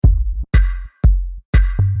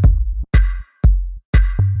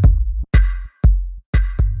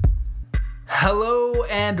Hello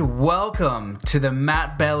and welcome to the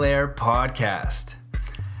Matt Belair podcast.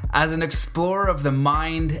 As an explorer of the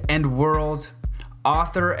mind and world,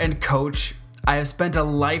 author and coach, I have spent a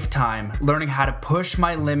lifetime learning how to push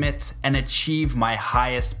my limits and achieve my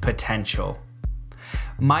highest potential.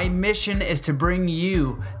 My mission is to bring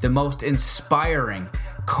you the most inspiring,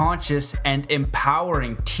 conscious, and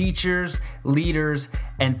empowering teachers, leaders,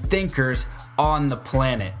 and thinkers on the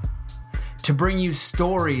planet. To bring you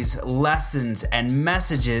stories, lessons, and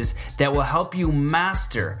messages that will help you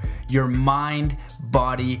master your mind,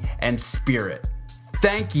 body, and spirit.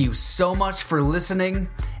 Thank you so much for listening,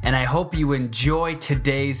 and I hope you enjoy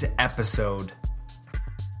today's episode.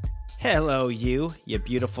 Hello, you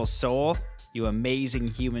beautiful soul, you amazing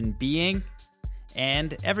human being,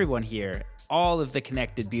 and everyone here, all of the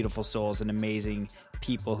connected beautiful souls and amazing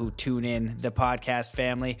people who tune in the podcast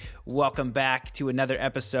family. Welcome back to another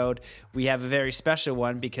episode. We have a very special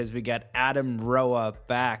one because we got Adam Roa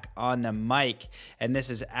back on the mic, and this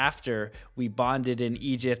is after we bonded in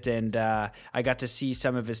Egypt, and I got to see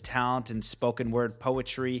some of his talent and spoken word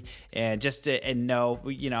poetry, and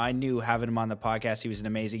I knew having him on the podcast, he was an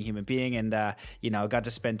amazing human being, and got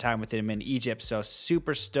to spend time with him in Egypt, so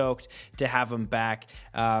super stoked to have him back.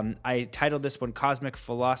 I titled this one Cosmic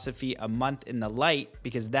Philosophy, A Month in the Light,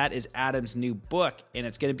 because that is Adam's new book, and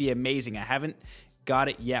it's going to be amazing. I haven't got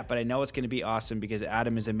it yet, but I know it's going to be awesome because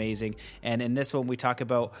Adam is amazing. And in this one, we talk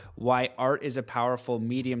about why art is a powerful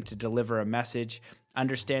medium to deliver a message,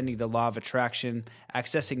 understanding the law of attraction,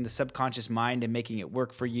 accessing the subconscious mind and making it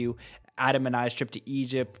work for you, Adam and I's trip to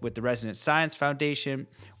Egypt with the Resonance Science Foundation,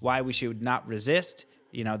 why we should not resist,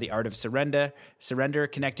 the art of surrender,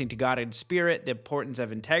 connecting to God and spirit, the importance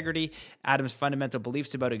of integrity, Adam's fundamental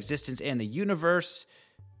beliefs about existence and the universe,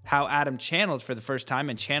 how Adam channeled for the first time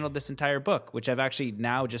and channeled this entire book, which I've actually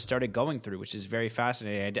now just started going through, which is very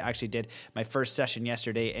fascinating. I actually did my first session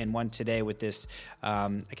yesterday and one today with this,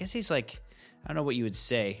 I guess he's like, I don't know what you would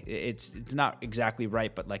say. It's not exactly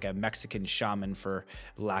right, but like a Mexican shaman, for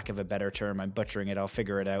lack of a better term. I'm butchering it. I'll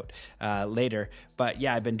figure it out later. But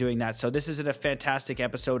yeah, I've been doing that. So this is a fantastic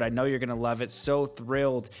episode. I know you're going to love it. So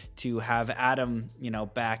thrilled to have Adam,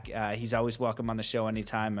 back. He's always welcome on the show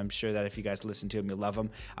anytime. I'm sure that if you guys listen to him, you'll love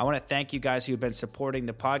him. I want to thank you guys who've been supporting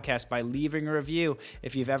the podcast by leaving a review.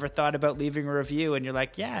 If you've ever thought about leaving a review and you're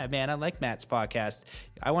like, yeah, man, I like Matt's podcast,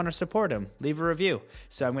 I want to support him, leave a review.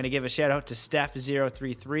 So I'm going to give a shout out to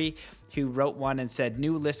Steph033, who wrote one and said,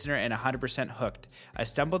 new listener and 100% hooked. I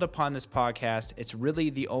stumbled upon this podcast. It's really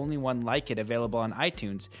the only one like it available on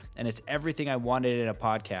iTunes, and it's everything I wanted in a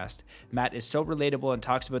podcast. Matt is so relatable and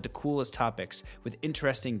talks about the coolest topics with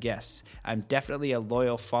interesting guests. I'm definitely a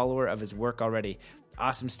loyal follower of his work already.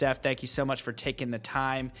 Awesome, Steph. Thank you so much for taking the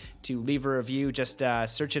time to leave a review. Just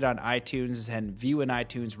search it on iTunes and view in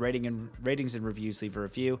iTunes, ratings and reviews, leave a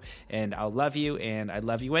review, and I'll love you, and I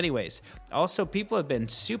love you anyways. Also, people have been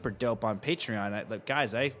super dope on Patreon.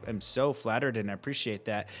 Guys, I am so flattered and I appreciate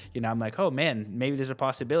that. I'm like, oh man, maybe there's a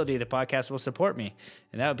possibility the podcast will support me,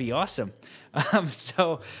 and that would be awesome. I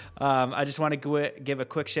just want to give a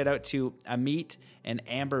quick shout out to Amit and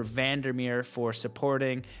Amber Vandermeer for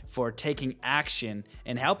supporting, for taking action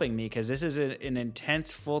and helping me, because this is an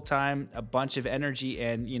intense full-time, a bunch of energy,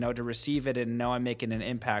 and to receive it and know I'm making an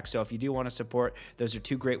impact. So if you do want to support, those are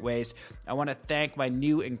two great ways. I want to thank my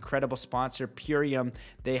new incredible sponsor, Purium.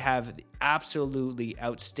 They have absolutely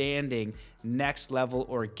outstanding next level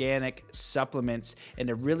organic supplements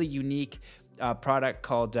and a really unique product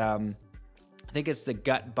called I think it's the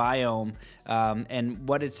gut biome, and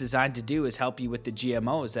what it's designed to do is help you with the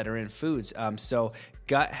GMOs that are in foods. So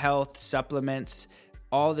gut health supplements,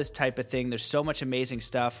 all this type of thing. There's so much amazing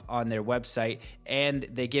stuff on their website, and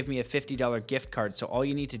they give me a $50 gift card. So all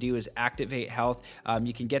you need to do is activate health.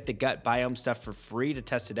 You can get the gut biome stuff for free to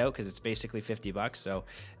test it out because it's basically $50. So,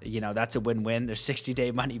 that's a win-win. There's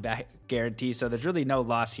 60-day money back guarantee. So there's really no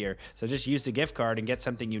loss here. So just use the gift card and get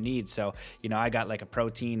something you need. So, I got like a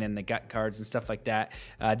protein and the gut cards and stuff like that.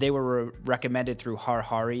 They were recommended through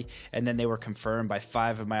Harhari, and then they were confirmed by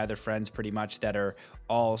 5 of my other friends pretty much that are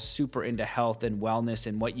all super into health and wellness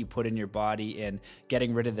and what you put in your body and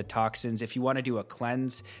getting rid of the toxins. If you want to do a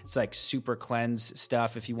cleanse, it's like super cleanse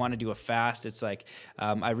stuff. If you want to do a fast, it's like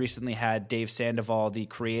I recently had Dave Sandoval, the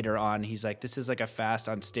creator, on. He's like, this is like a fast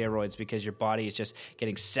on steroids because your body is just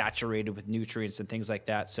getting saturated with nutrients and things like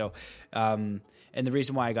that. So And the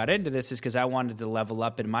reason why I got into this is because I wanted to level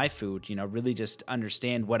up in my food, really just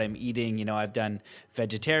understand what I'm eating. I've done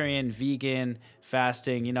vegetarian, vegan,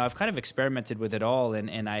 fasting. I've kind of experimented with it all,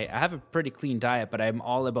 and I have a pretty clean diet, but I'm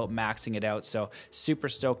all about maxing it out. So super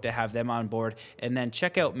stoked to have them on board. And then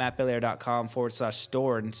check out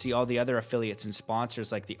mattbelair.com/store and see all the other affiliates and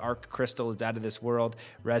sponsors like the Arc Crystal is out of this world,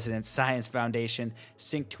 Resonance Science Foundation,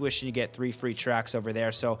 Sync Tuition. You get 3 free tracks over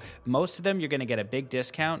there. So most of them, you're going to get a big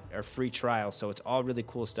discount or free trial. So it's all really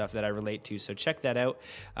cool stuff that I relate to. So check that out.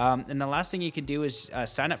 And the last thing you can do is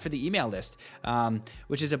sign up for the email list,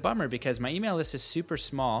 which is a bummer because my email list is super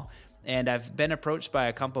small. And I've been approached by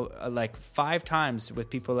a couple, 5 times with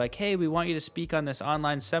people like, hey, we want you to speak on this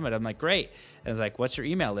online summit. I'm like, great. And it's like, what's your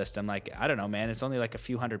email list? I'm like, I don't know, man. It's only like a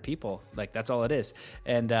few hundred people. Like, that's all it is.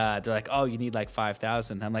 And they're like, oh, you need like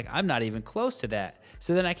 5,000. I'm like, I'm not even close to that.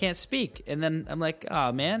 So then I can't speak. And then I'm like,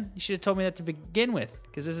 oh, man, you should have told me that to begin with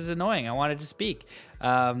because this is annoying. I wanted to speak.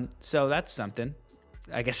 So that's something.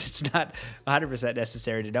 I guess it's not 100%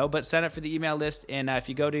 necessary to know, but sign up for the email list. And if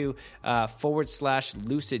you go to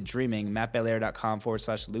 /lucid dreaming,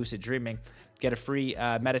 mattbelair.com/lucid dreaming, get a free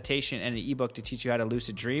meditation and an ebook to teach you how to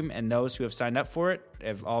lucid dream. And those who have signed up for it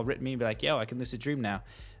have all written me and be like, yo, I can lucid dream now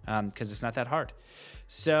because it's not that hard.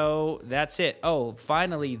 So that's it. Oh,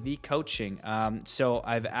 finally, the coaching. So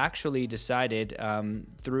I've actually decided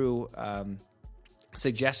through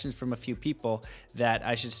suggestions from a few people that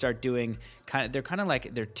I should start doing they're kind of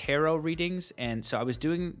like they're tarot readings. And so I was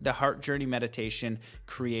doing the Heart Journey Meditation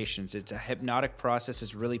Creations. It's a hypnotic process.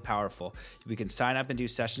 It's really powerful. We can sign up and do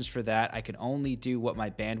sessions for that. I can only do what my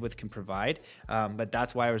bandwidth can provide. But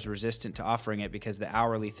that's why I was resistant to offering it because the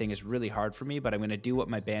hourly thing is really hard for me, but I'm going to do what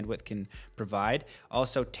my bandwidth can provide.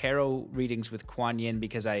 Also tarot readings with Kuan Yin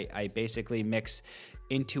because I basically mix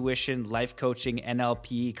intuition, life coaching,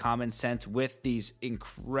 NLP, common sense with these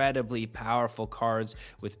incredibly powerful cards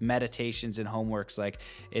with meditations and homeworks. Like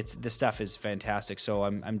this stuff is fantastic. So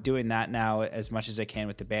I'm doing that now as much as I can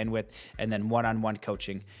with the bandwidth, and then one-on-one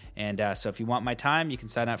coaching. And so if you want my time, you can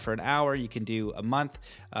sign up for an hour. You can do a month,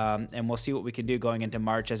 and we'll see what we can do going into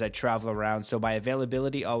March as I travel around. So my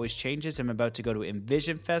availability always changes. I'm about to go to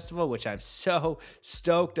Envision Festival, which I'm so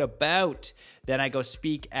stoked about. Then I go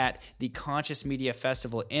speak at the Conscious Media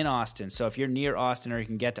Festival in Austin. So if you're near Austin or you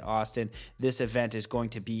can get to Austin, this event is going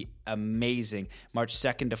to be amazing. March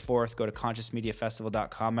 2nd to 4th, go to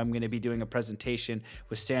consciousmediafestival.com. I'm going to be doing a presentation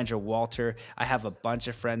with Sandra Walter. I have a bunch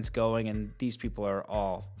of friends going, and these people are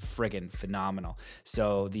all friggin' phenomenal.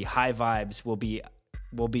 So the high vibes will be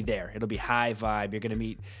there. It'll be high vibe. You're going to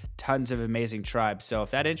meet tons of amazing tribes. So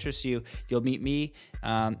if that interests you, you'll meet me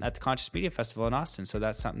at the Conscious Media Festival in Austin. So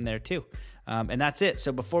that's something there too. And that's it.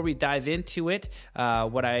 So before we dive into it,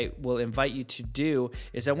 what I will invite you to do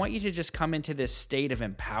is I want you to just come into this state of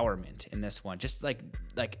empowerment in this one, just like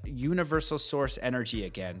universal source energy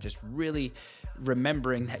again, just really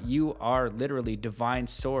remembering that you are literally divine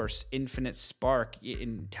source, infinite spark,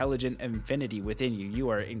 intelligent infinity within you. You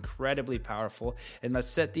are incredibly powerful. And let's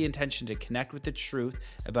set the intention to connect with the truth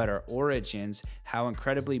about our origins, how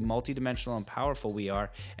incredibly multidimensional and powerful we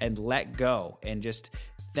are, and let go and just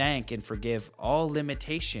thank and forgive all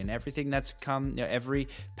limitation, everything that's come, every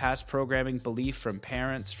past programming, belief from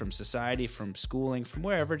parents, from society, from schooling, from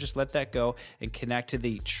wherever. Just let that go and connect to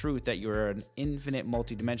the truth that you're an infinite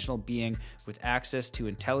multidimensional being with access to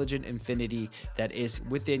intelligent infinity that is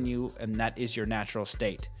within you, and that is your natural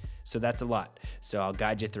state. So that's a lot. So I'll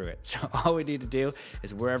guide you through it. So all we need to do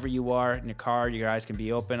is wherever you are in your car, your eyes can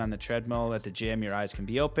be open. On the treadmill, at the gym, your eyes can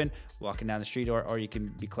be open. Walking down the street, or you can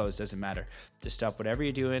be closed, doesn't matter. Just stop whatever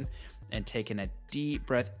you're doing and taking a deep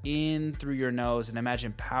breath in through your nose and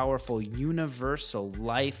imagine powerful, universal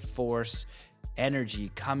life force energy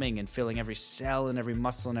coming and filling every cell and every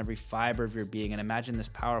muscle and every fiber of your being. And imagine this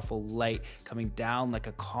powerful light coming down like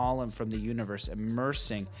a column from the universe,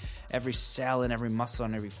 immersing every cell and every muscle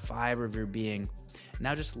and every fiber of your being.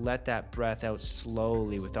 Now just let that breath out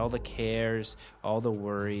slowly with all the cares, all the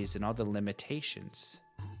worries, and all the limitations.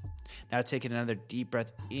 Now taking another deep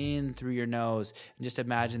breath in through your nose and just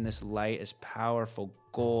imagine this light as powerful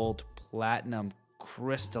gold, platinum,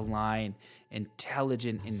 crystalline,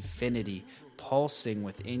 intelligent infinity pulsing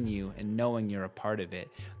within you and knowing you're a part of it.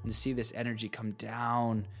 And to see this energy come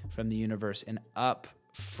down from the universe and up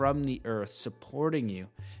from the earth, supporting you,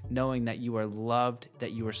 knowing that you are loved,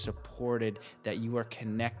 that you are supported, that you are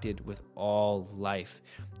connected with all life.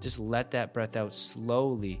 Just let that breath out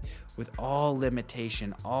slowly with all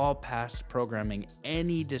limitation, all past programming,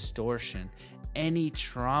 any distortion, any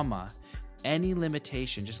trauma, any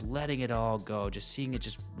limitation, just letting it all go, just seeing it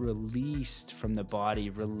just released from the body,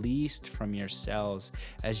 released from your cells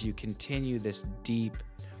as you continue this deep,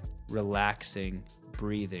 relaxing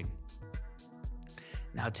breathing.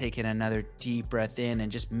 Now taking another deep breath in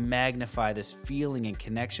and just magnify this feeling and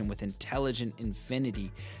connection with intelligent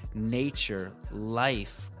infinity, nature,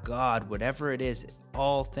 life, God, whatever it is,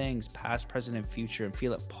 all things past, present, and future, and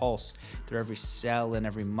feel it pulse through every cell and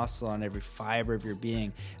every muscle and every fiber of your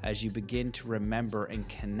being as you begin to remember and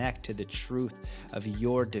connect to the truth of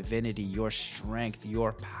your divinity, your strength,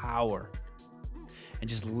 your power. And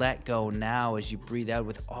just let go now as you breathe out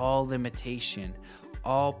with all limitation,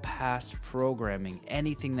 all past programming,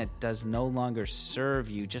 anything that does no longer serve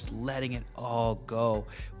you, just letting it all go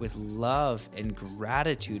with love and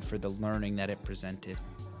gratitude for the learning that it presented.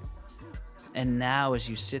 And now as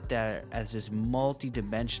you sit there as this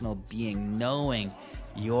multidimensional being, knowing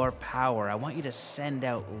your power, I want you to send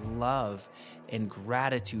out love and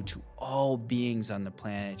gratitude to all beings on the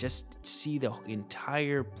planet. Just see the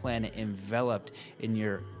entire planet enveloped in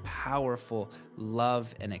your powerful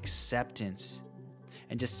love and acceptance.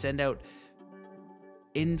 And just send out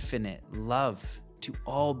infinite love to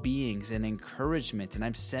all beings and encouragement. And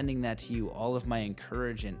I'm sending that to you, all of my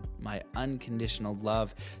encouragement, my unconditional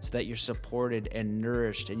love, so that you're supported and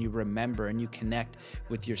nourished, and you remember and you connect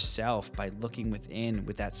with yourself by looking within,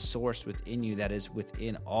 with that source within you that is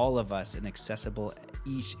within all of us and accessible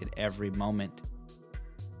each and every moment.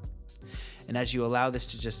 And as you allow this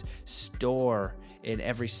to just store in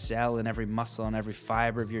every cell and every muscle and every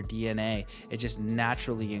fiber of your DNA, it just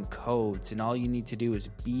naturally encodes. And all you need to do is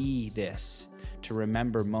be this, to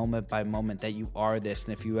remember moment by moment that you are this.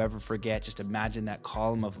 And if you ever forget, just imagine that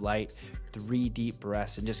column of light, 3 deep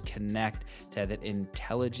breaths, and just connect to that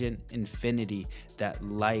intelligent infinity, that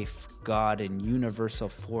life, God, and universal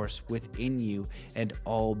force within you and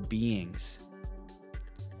all beings.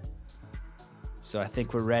 So I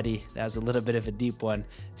think we're ready. That was a little bit of a deep one.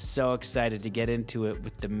 So excited to get into it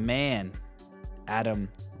with the man, Adam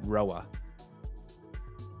Roa.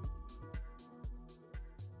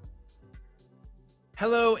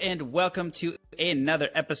 Hello and welcome to another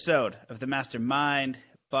episode of the Mastermind,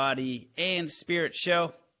 Body, and Spirit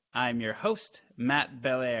Show. I'm your host, Matt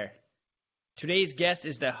Belair. Today's guest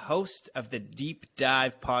is the host of the Deep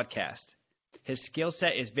Dive podcast. His skill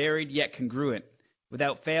set is varied yet congruent.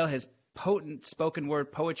 Without fail, his potent spoken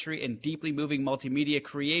word poetry and deeply moving multimedia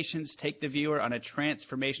creations take the viewer on a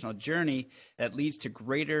transformational journey that leads to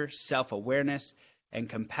greater self-awareness and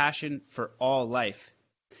compassion for all life.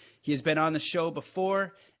 He has been on the show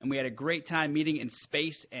before, and we had a great time meeting in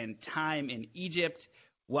space and time in Egypt.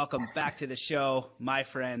 Welcome back to the show, my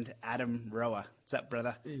friend, Adam Roa. What's up,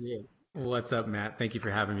 brother? Yeah. What's up, Matt? Thank you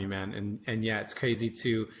for having me, man. And yeah, it's crazy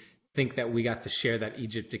to think that we got to share that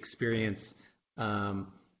Egypt experience.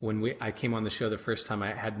 When I came on the show the first time,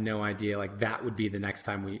 I had no idea like that would be the next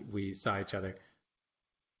time we saw each other.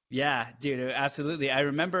 Yeah, dude, absolutely. I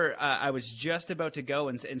remember I was just about to go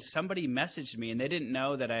and somebody messaged me and they didn't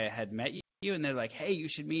know that I had met you, and they're like, hey, you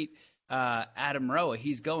should meet Adam Roa.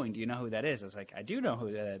 He's going. Do you know who that is? I was like, I do know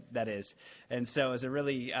who that is. And so it was a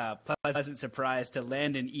really pleasant surprise to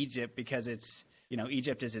land in Egypt, because it's, you know,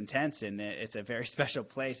 Egypt is intense and it's a very special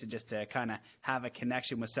place, and just to kind of have a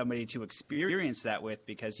connection with somebody to experience that with,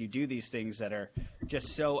 because you do these things that are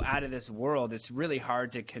just so out of this world. It's really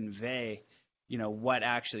hard to convey, you know, what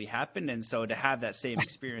actually happened. And so to have that same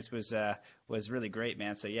experience was really great,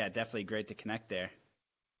 man. So yeah, definitely great to connect there.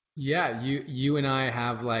 Yeah, you and I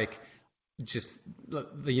have like just,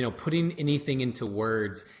 you know, putting anything into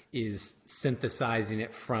words is synthesizing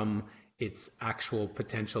it from its actual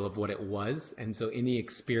potential of what it was. And so any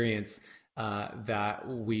experience that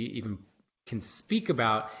we even can speak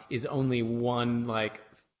about is only one like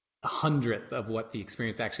 100th of what the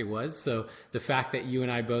experience actually was. So the fact that you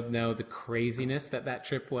and I both know the craziness that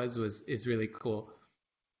trip is really cool.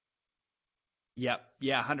 Yep.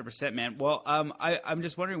 Yeah, 100%, man. Well, I'm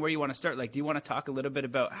just wondering where you want to start. Like, do you want to talk a little bit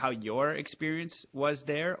about how your experience was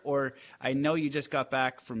there? Or I know you just got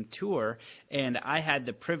back from tour, and I had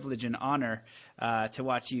the privilege and honor to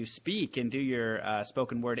watch you speak and do your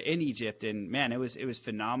spoken word in Egypt. And man, it was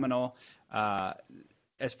phenomenal.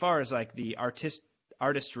 As far as like the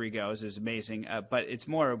artistry goes, is amazing, but it's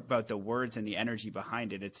more about the words and the energy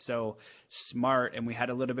behind it. It's so smart, and we had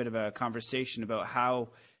a little bit of a conversation about how,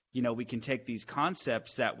 you know, we can take these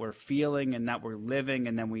concepts that we're feeling and that we're living,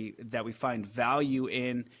 and then we find value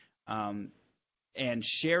in, and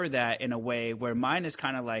share that in a way where mine is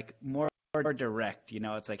kind of like more direct.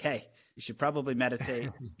 It's like, hey, you should probably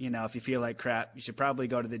meditate. If you feel like crap, you should probably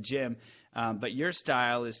go to the gym. But your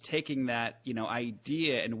style is taking that,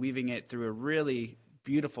 idea and weaving it through a really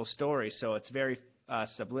beautiful story. So it's very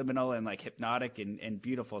subliminal and like hypnotic and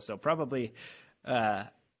beautiful. So probably a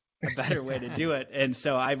better way to do it. And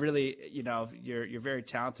so I really, you're very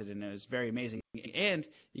talented, and it was very amazing. And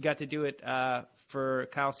you got to do it for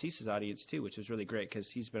Kyle Cease's audience too, which was really great because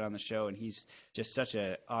he's been on the show and he's just such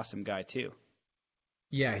an awesome guy too.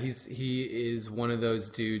 Yeah, he is one of those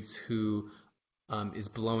dudes who is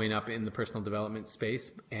blowing up in the personal development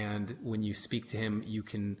space. And when you speak to him,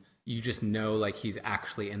 you just know like he's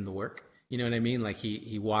actually in the work. You know what I mean? Like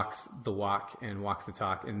he walks the walk and walks the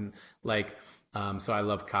talk. And like, so I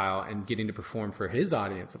love Kyle, and getting to perform for his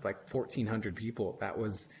audience of like 1,400 people. That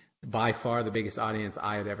was by far the biggest audience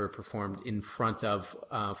I had ever performed in front of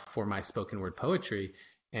for my spoken word poetry.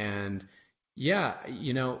 And yeah,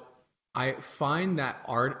 I find that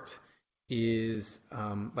art is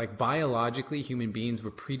like biologically human beings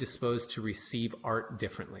were predisposed to receive art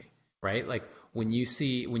differently, right? Like when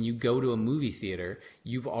you go to a movie theater,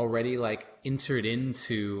 you've already like entered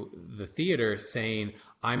into the theater saying,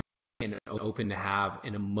 I'm open to have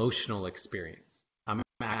an emotional experience. I'm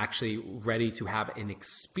actually ready to have an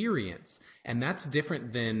experience. And that's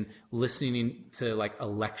different than listening to like a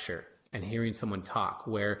lecture and hearing someone talk,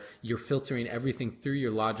 where you're filtering everything through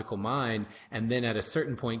your logical mind, and then at a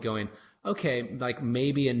certain point going, okay, like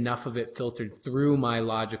maybe enough of it filtered through my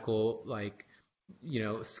logical, like,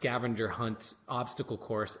 scavenger hunt obstacle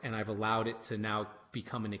course, and I've allowed it to now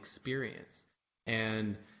become an experience.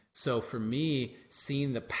 And so for me,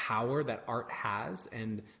 seeing the power that art has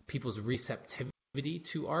and people's receptivity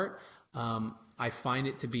to art, I find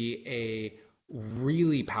it to be a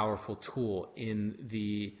really powerful tool in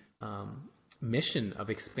the mission of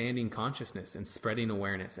expanding consciousness and spreading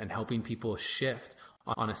awareness and helping people shift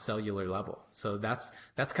on a cellular level. So that's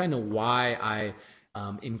kind of why I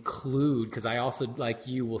include, because I also, like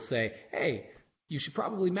you, will say, hey, you should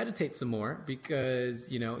probably meditate some more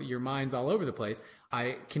because, your mind's all over the place.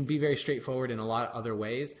 I can be very straightforward in a lot of other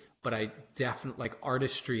ways, but I definitely, like,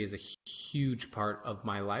 artistry is a huge part of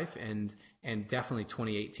my life, and definitely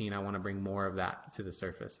 2018, I want to bring more of that to the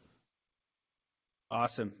surface.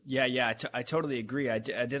 Awesome. Yeah. I totally agree. I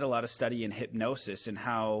did a lot of study in hypnosis and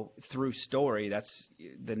how through story, that's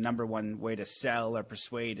the number one way to sell or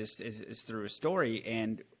persuade is through a story.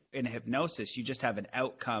 And in hypnosis, you just have an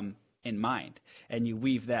outcome in mind and you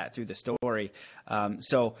weave that through the story.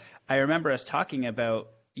 So I remember us talking about,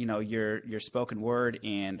 your spoken word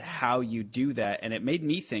and how you do that. And it made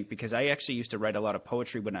me think, because I actually used to write a lot of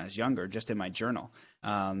poetry when I was younger, just in my journal.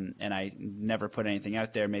 And I never put anything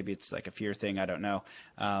out there. Maybe it's like a fear thing. I don't know.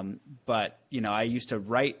 But, I used to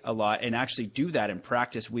write a lot and actually do that and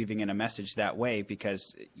practice weaving in a message that way,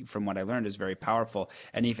 because from what I learned, it was very powerful.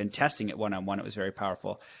 And even testing it one-on-one, it was very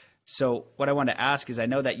powerful. So what I want to ask is, I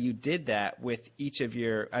know that you did that with each of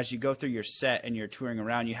as you go through your set and you're touring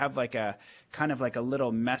around, you have like a kind of like a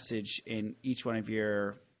little message in each one of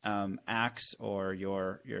your acts or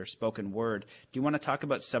your spoken word. Do you want to talk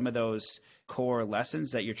about some of those core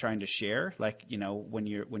lessons that you're trying to share? Like, when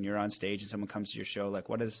you're on stage and someone comes to your show, like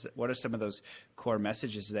what are some of those core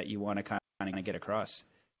messages that you want to kind of get across?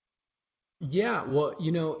 Yeah, well,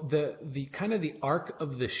 the kind of the arc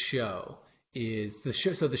of the show is the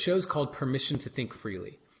show. So the show is called Permission to Think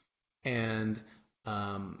Freely. And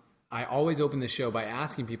I always open the show by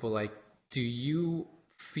asking people, like, do you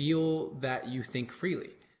feel that you think freely?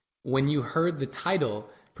 When you heard the title,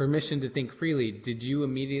 Permission to Think Freely, did you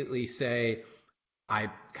immediately say, I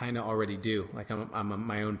kind of already do, like I'm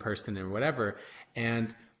my own person or whatever?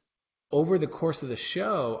 And over the course of the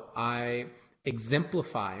show, I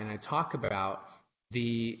exemplify and I talk about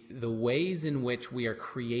the ways in which we are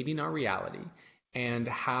creating our reality, and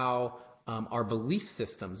how our belief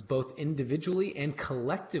systems, both individually and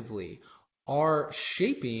collectively, are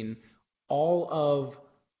shaping all of,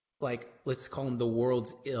 like, let's call them the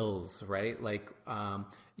world's ills, right? Like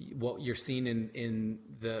what you're seeing in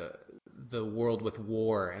the world with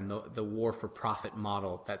war and the war for profit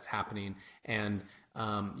model that's happening, and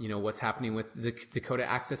what's happening with the Dakota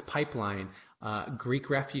Access Pipeline, Greek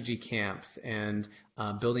refugee camps, and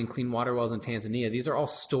building clean water wells in Tanzania. These are all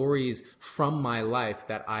stories from my life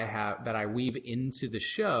that I weave into the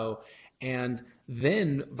show. And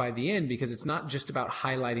then by the end, because it's not just about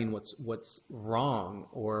highlighting what's wrong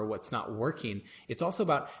or what's not working, it's also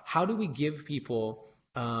about how do we give people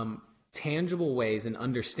tangible ways and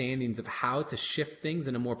understandings of how to shift things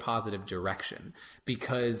in a more positive direction.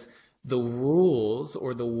 Because the rules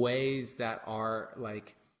or the ways that are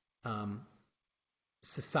like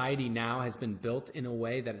society now has been built in a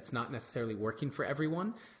way that it's not necessarily working for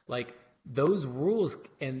everyone, like those rules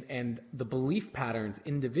and the belief patterns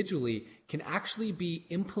individually can actually be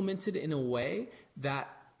implemented in a way that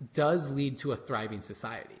does lead to a thriving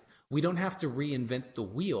society. We don't have to reinvent the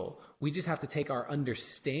wheel. We just have to take our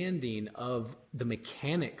understanding of the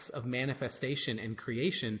mechanics of manifestation and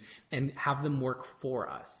creation and have them work for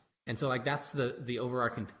us. And so like that's the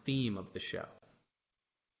overarching theme of the show.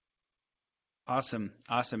 Awesome.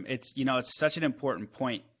 It's, it's such an important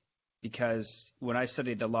point, because when I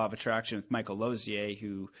studied the law of attraction with Michael Lozier,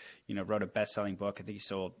 who, wrote a best-selling book, I think he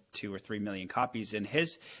sold 2 or 3 million copies, and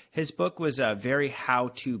his book was very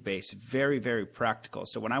how-to based, very, very practical.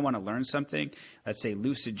 So when I want to learn something, let's say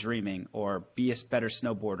lucid dreaming or be a better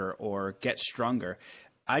snowboarder or get stronger,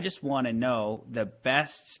 I just want to know the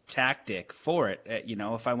best tactic for it.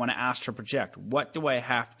 If I want to astral project, what do I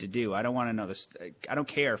have to do? I don't want to know this. I don't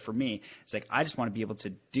care. For me, it's like I just want to be able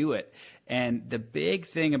to do it. And the big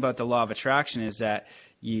thing about the law of attraction is that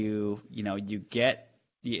you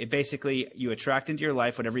attract into your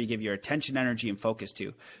life whatever you give your attention, energy, and focus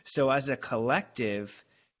to. So as a collective,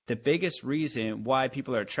 the biggest reason why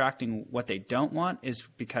people are attracting what they don't want is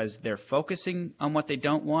because they're focusing on what they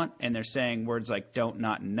don't want, and they're saying words like don't,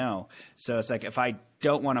 not, and no. So it's like if I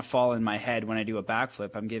don't want to fall in my head when I do a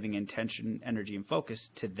backflip, I'm giving intention, energy, and focus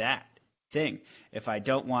to that thing. If I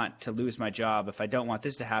don't want to lose my job, if I don't want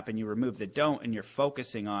this to happen, you remove the don't and you're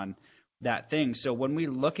focusing on that thing. So when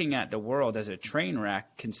we're looking at the world as a train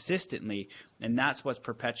wreck consistently, and that's what's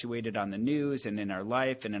perpetuated on the news and in our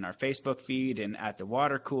life and in our Facebook feed and at the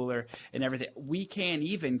water cooler and everything, we can't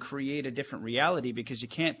even create a different reality, because you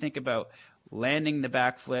can't think about landing the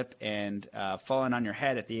backflip and falling on your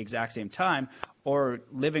head at the exact same time, or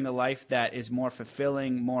living a life that is more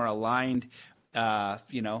fulfilling, more aligned,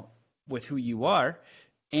 with who you are.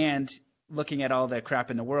 And looking at all the crap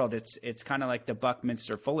in the world, it's kind of like the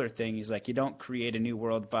Buckminster Fuller thing. He's like, you don't create a new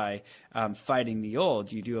world by fighting the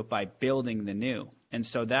old. You do it by building the new. And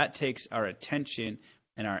so that takes our attention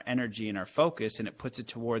and our energy and our focus, and it puts it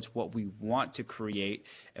towards what we want to create,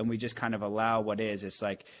 and we just kind of allow what is. It's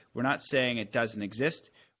like we're not saying it doesn't exist.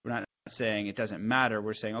 We're not saying it doesn't matter.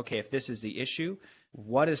 We're saying, okay, if this is the issue,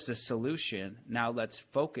 what is the solution? Now let's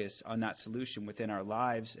focus on that solution within our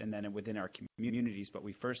lives and then within our communities. But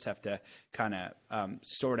we first have to kind of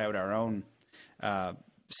sort out our own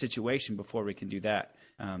situation before we can do that.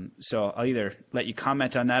 So I'll either let you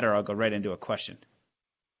comment on that, or I'll go right into a question.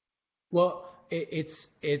 Well,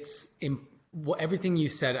 everything you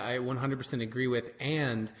said, I 100% agree with.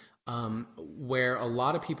 And where a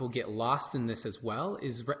lot of people get lost in this as well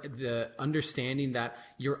is the understanding that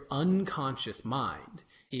your unconscious mind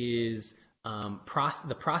is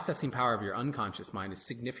the processing power of your unconscious mind is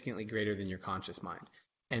significantly greater than your conscious mind.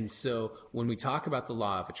 And so when we talk about the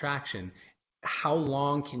law of attraction, how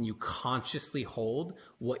long can you consciously hold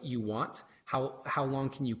what you want? How long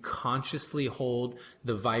can you consciously hold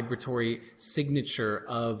the vibratory signature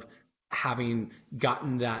of having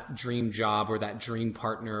gotten that dream job or that dream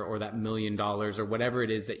partner or that $1 million or whatever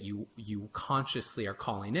it is that you consciously are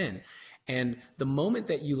calling in? And the moment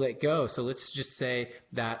that you let go, so let's just say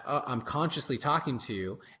that I'm consciously talking to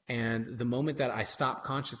you, and the moment that I stop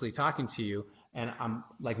consciously talking to you and I'm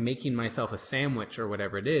like making myself a sandwich or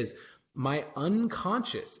whatever it is, my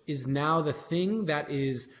unconscious is now the thing that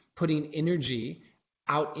is putting energy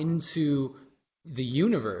out into the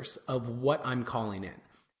universe of what I'm calling in.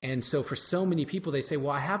 And so for so many people, they say,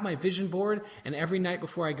 well, I have my vision board, and every night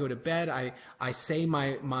before I go to bed, I say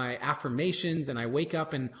my affirmations, and I wake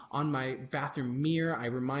up and on my bathroom mirror, I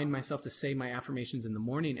remind myself to say my affirmations in the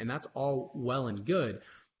morning, and that's all well and good.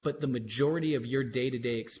 But the majority of your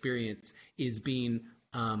day-to-day experience is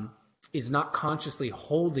not consciously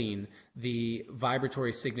holding the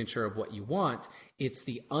vibratory signature of what you want. It's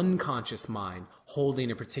the unconscious mind holding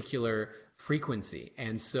a particular frequency.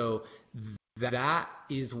 And so that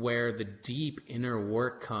is where the deep inner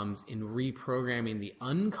work comes in reprogramming the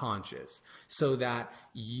unconscious so that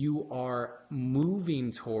you are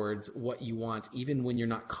moving towards what you want even when you're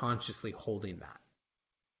not consciously holding that.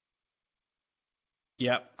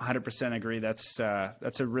 Yep, 100% agree. That's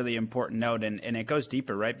a really important note, and it goes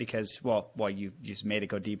deeper, right? Because you just made it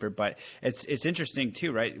go deeper, but it's interesting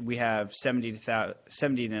too, right? We have 70 to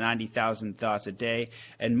 90,000 thoughts a day,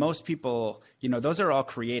 and most people, those are all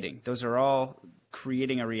creating. Those are all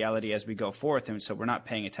creating a reality as we go forth, and so we're not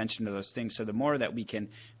paying attention to those things. So the more that we can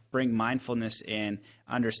bring mindfulness in,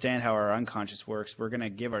 understand how our unconscious works, we're going to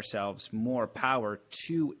give ourselves more power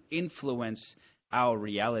to influence our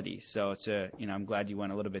reality. So I'm glad you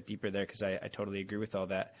went a little bit deeper there, because I totally agree with all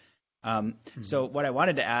that. So what I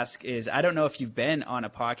wanted to ask is, I don't know if you've been on a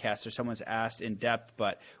podcast or someone's asked in depth,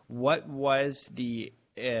 but what was the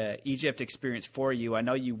Egypt experience for you? I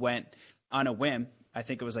know you went on a whim. I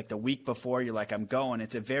think it was like the week before. You're like, I'm going.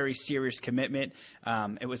 It's a very serious commitment.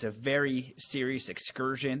 It was a very serious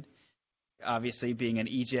excursion. Obviously, being in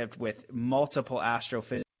Egypt with multiple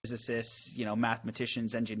astrophysicists,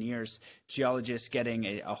 mathematicians, engineers, geologists,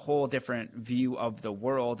 getting a whole different view of the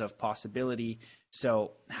world of possibility.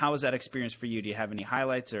 So how was that experience for you? Do you have any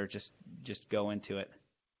highlights, or just go into it?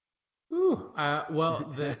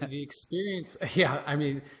 Well, the experience, yeah, I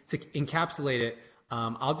mean, to encapsulate it,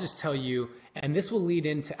 I'll just tell you, and this will lead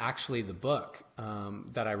into actually the book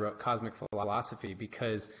that I wrote, Cosmic Philosophy,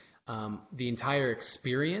 because the entire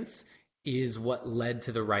experience is what led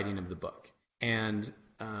to the writing of the book. And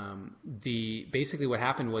basically what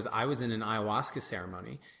happened was, I was in an ayahuasca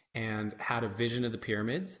ceremony and had a vision of the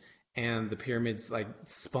pyramids, and the pyramids like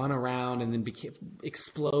spun around and then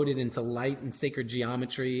exploded into light and sacred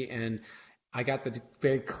geometry. And I got the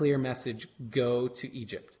very clear message, go to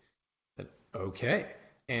Egypt. Okay.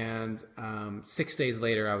 And 6 days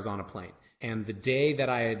later, I was on a plane. And the day that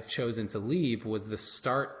I had chosen to leave was the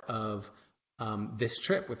start of this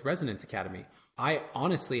trip with Resonance Academy. I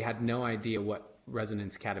honestly had no idea what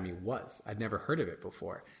Resonance Academy was. I'd never heard of it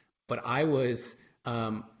before. But I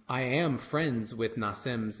am friends with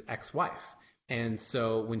Nassim's ex-wife. And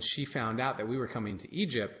so when she found out that we were coming to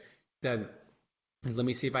Egypt, then let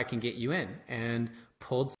me see if I can get you in, and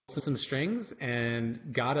pulled some strings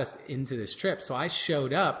and got us into this trip. So I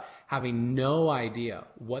showed up having no idea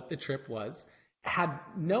what the trip was, had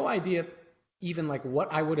no idea even like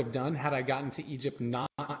what I would have done had I gotten to Egypt not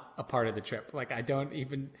a part of the trip. Like I don't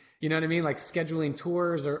even, you know what I mean? Like scheduling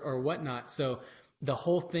tours or whatnot. So the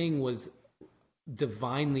whole thing was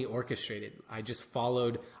divinely orchestrated. I just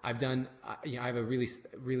followed. I have a really,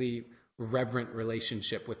 really reverent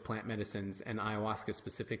relationship with plant medicines and ayahuasca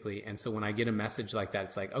specifically. And so when I get a message like that,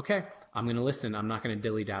 it's like, okay, I'm going to listen. I'm not going to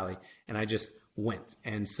dilly dally. And I just went.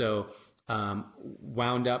 And so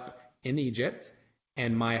wound up in Egypt.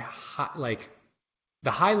 And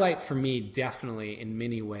the highlight for me, definitely in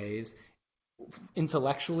many ways,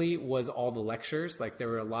 intellectually, was all the lectures. Like there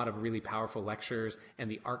were a lot of really powerful lectures, and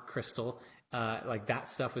the arc crystal, like that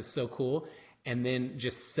stuff was so cool. And then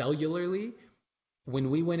just cellularly, when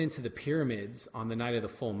we went into the pyramids on the night of the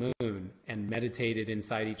full moon and meditated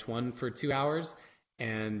inside each one for 2 hours,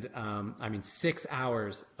 and 6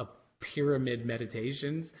 hours of pyramid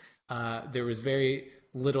meditations, there was very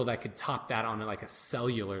little that could top that on like a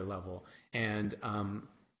cellular level. And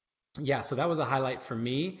so that was a highlight for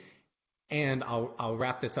me. And I'll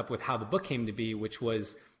wrap this up with how the book came to be, which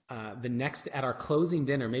was at our closing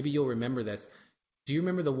dinner. Maybe you'll remember this. Do you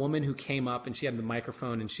remember the woman who came up and she had the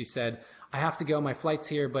microphone and she said, I have to go, my flight's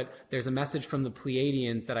here, but there's a message from the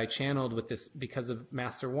Pleiadians that I channeled with this because of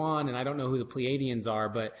Master Juan, and I don't know who the Pleiadians are,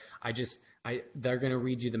 but they're going to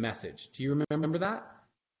read you the message. Do you remember that?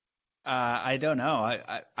 I don't know.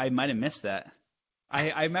 I might have missed that.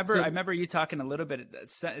 I remember you talking a little bit.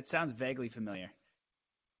 It sounds vaguely familiar.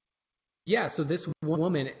 Yeah. So this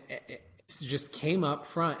woman just came up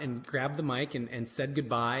front and grabbed the mic and said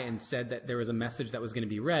goodbye and said that there was a message that was going to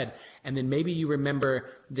be read. And then maybe you remember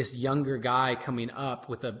this younger guy coming up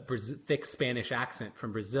with a thick Spanish accent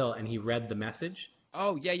from Brazil, and he read the message.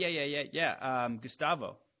 Oh, yeah.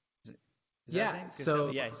 Gustavo. Is that his name?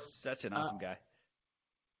 Gustavo? Yeah, he's such an awesome guy.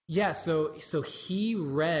 Yeah, so he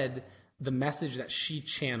read the message that she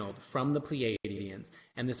channeled from the Pleiadians,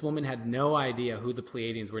 and this woman had no idea who the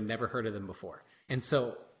Pleiadians were, never heard of them before. And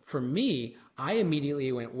so for me, I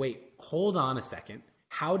immediately went, wait, hold on a second.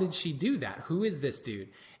 How did she do that? Who is this dude?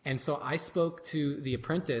 And so I spoke to the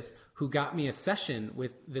apprentice who got me a session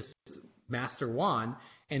with this Master Juan.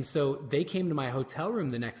 And so they came to my hotel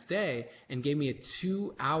room the next day and gave me a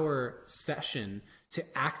 2-hour session to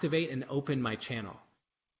activate and open my channel.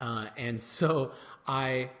 And so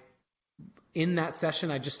in that session,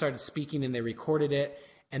 I just started speaking and they recorded it.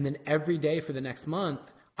 And then every day for the next month,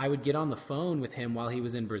 I would get on the phone with him while he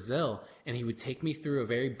was in Brazil, and he would take me through a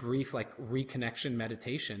very brief reconnection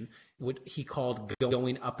meditation, what he called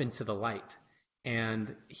going up into the light.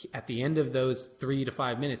 And at the end of those 3 to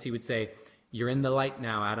 5 minutes, he would say, you're in the light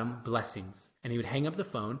now, Adam, blessings. And he would hang up the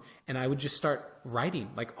phone, and I would just start writing,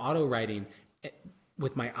 like auto writing,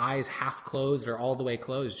 with my eyes half closed or all the way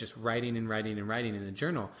closed, just writing and writing and writing in a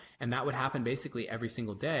journal. And that would happen basically every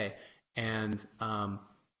single day. And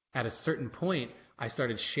at a certain point, I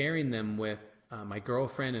started sharing them with my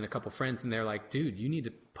girlfriend and a couple friends, and they're like, dude, you need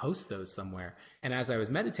to post those somewhere. And as I was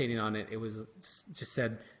meditating on it, it was just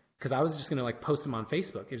said, because I was just going to post them on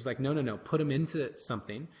Facebook. It was like, no, put them into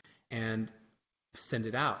something and send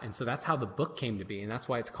it out. And so that's how the book came to be. And that's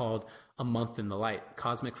why it's called A Month in the Light,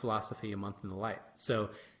 Cosmic Philosophy, A Month in the Light. So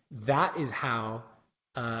that is how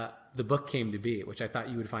the book came to be, which I thought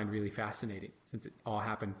you would find really fascinating, since it all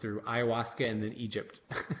happened through ayahuasca and then Egypt.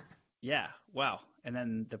 Yeah. Wow. And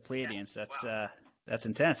then the Pleiadians. That's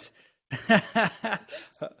intense.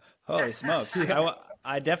 Holy smokes!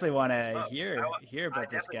 I definitely want to hear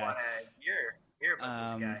about this guy.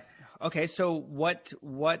 Okay, so what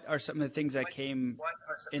are some of the things that came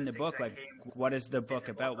in the book? Like, what is the book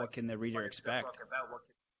about? What can the reader expect?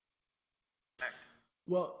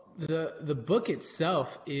 Well, the book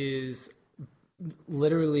itself is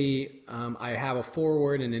literally, I have a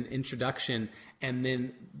foreword and an introduction, and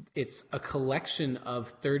then it's a collection of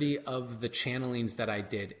 30 of the channelings that I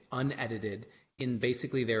did, unedited, in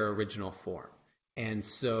basically their original form. And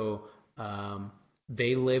so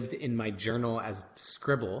they lived in my journal as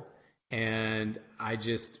scribble, and I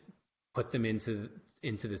just put them into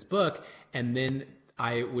this book, and then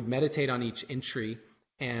I would meditate on each entry,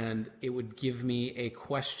 and it would give me a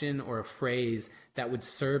question or a phrase that would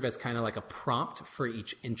serve as kind of like a prompt for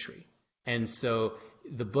each entry. And so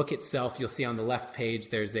the book itself, you'll see on the left page,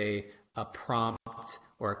 there's a prompt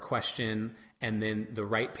or a question, and then the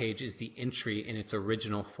right page is the entry in its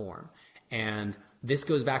original form. And this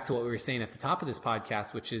goes back to what we were saying at the top of this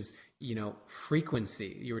podcast, which is,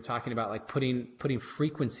 frequency. You were talking about like putting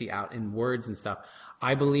frequency out in words and stuff.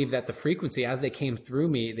 I believe that the frequency, as they came through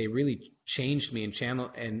me, they really changed me,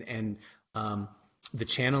 and the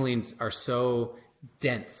channelings are so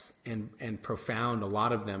dense and profound. A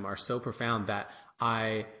lot of them are so profound that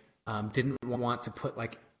I didn't want to put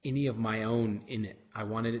like any of my own in it. I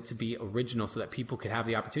wanted it to be original so that people could have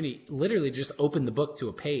the opportunity, literally just open the book to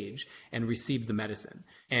a page and receive the medicine.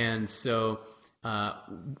 And so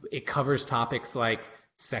it covers topics like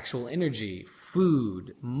sexual energy,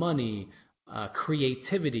 food, money,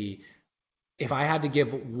 creativity. If I had to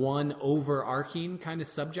give one overarching kind of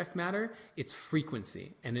subject matter, it's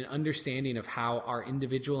frequency, and an understanding of how our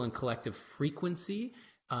individual and collective frequency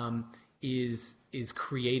is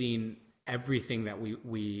creating everything that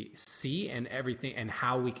we see, and everything, and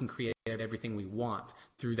how we can create everything we want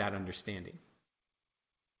through that understanding.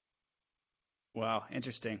 Wow,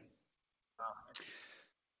 interesting.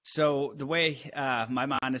 So the way my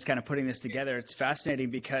mind is kind of putting this together, it's fascinating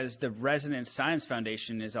because the Resonance Science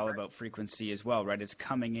Foundation is all about frequency as well, right? It's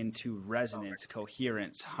coming into resonance,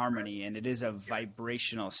 coherence, harmony, and it is a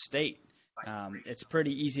vibrational state. It's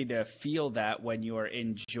pretty easy to feel that when you are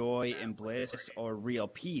in joy and bliss or real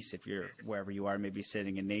peace. If you're wherever you are, maybe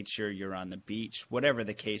sitting in nature, you're on the beach, whatever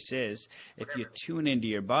the case is, if you tune into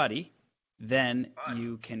your body, then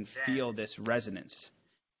you can feel this resonance.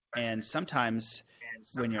 And sometimes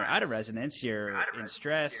when you're out of resonance, you're in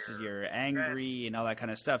stress, you're angry, and all that kind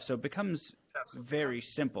of stuff. So it becomes very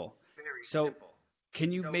simple. So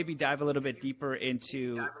can you maybe dive a little bit deeper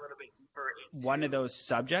into one of those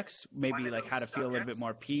subjects, maybe like how to feel a little bit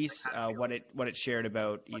more peace, what it shared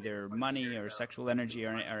about either money or sexual energy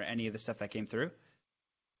or any of the stuff that came through?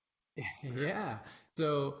 Yeah.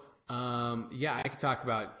 So, I could talk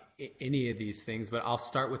about any of these things, but I'll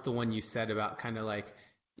start with the one you said about kind of like,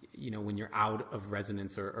 when you're out of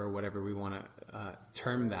resonance or whatever we want to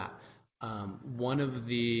term that. One of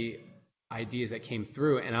the ideas that came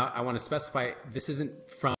through, and I want to specify, this isn't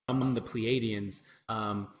from the Pleiadians.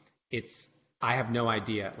 I have no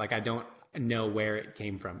idea. Like, I don't know where it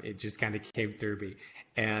came from. It just kind of came through me.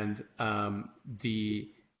 And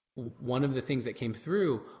one of the things that came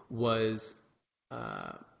through was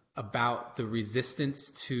about the resistance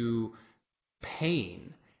to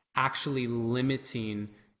pain actually limiting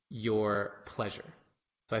your pleasure.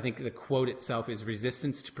 So I think the quote itself is,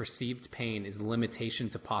 resistance to perceived pain is limitation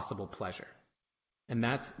to possible pleasure. And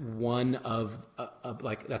that's one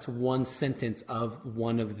that's one sentence of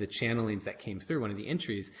one of the channelings that came through, one of the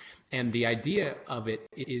entries. And the idea of it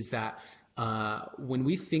is that when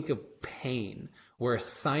we think of pain, we're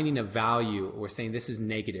assigning a value. We're saying this is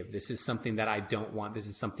negative. This is something that I don't want. This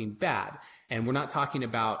is something bad. And we're not talking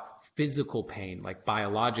about physical pain, like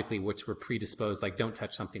biologically, which we're predisposed, like don't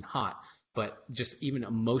touch something hot, but just even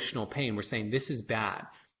emotional pain. We're saying this is bad.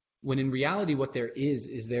 When in reality, what there is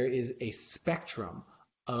a spectrum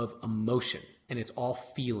of emotion, and it's all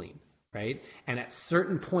feeling, right? And at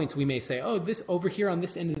certain points, we may say, oh, this over here on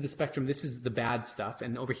this end of the spectrum, this is the bad stuff,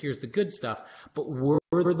 and over here is the good stuff, but we're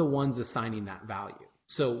the ones assigning that value.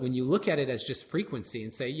 So when you look at it as just frequency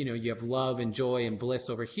and say, you have love and joy and bliss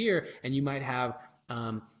over here, and you might have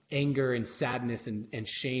anger and sadness and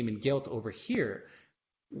shame and guilt over here,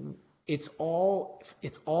 it's all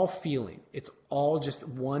feeling. It's all just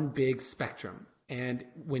one big spectrum. And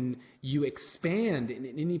when you expand in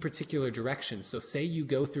any particular direction, so say you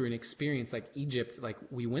go through an experience like Egypt, like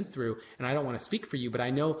we went through, and I don't want to speak for you, but I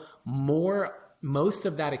know most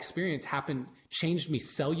of that experience changed me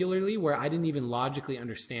cellularly, where I didn't even logically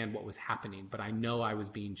understand what was happening, but I know I was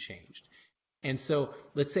being changed. And so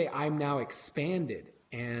let's say I'm now expanded,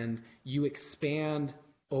 and you expand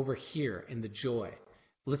over here in the joy.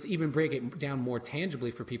 Let's even break it down more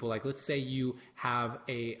tangibly for people. Like, let's say you have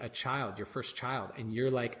a child, your first child, and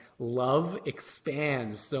you're like, love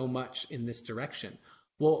expands so much in this direction.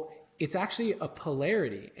 Well, it's actually a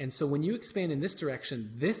polarity. And so when you expand in this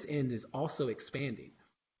direction, this end is also expanding.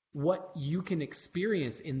 What you can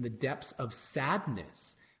experience in the depths of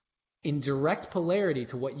sadness, in direct polarity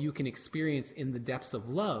to what you can experience in the depths of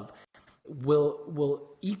love,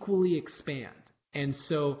 will equally expand. And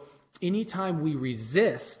so anytime we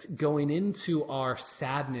resist going into our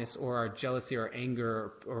sadness or our jealousy or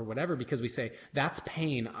anger or whatever, because we say, that's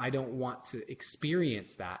pain, I don't want to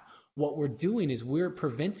experience that, what we're doing is we're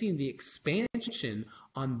preventing the expansion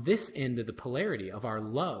on this end of the polarity of our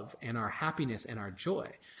love and our happiness and our joy.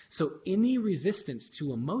 So any resistance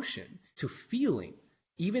to emotion, to feeling,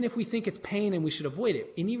 even if we think it's pain and we should avoid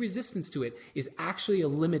it, any resistance to it is actually a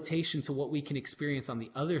limitation to what we can experience on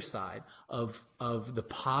the other side of the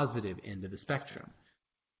positive end of the spectrum.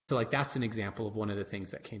 So like that's an example of one of the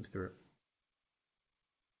things that came through.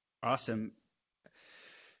 Awesome.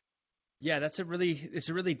 Yeah, it's a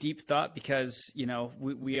really deep thought, because,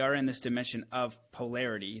 we are in this dimension of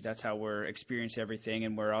polarity. That's how we're experiencing everything.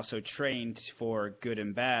 And we're also trained for good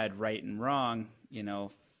and bad, right and wrong,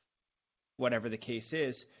 whatever the case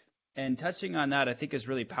is. And touching on that, I think, is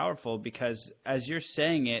really powerful, because as you're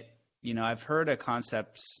saying it, I've heard of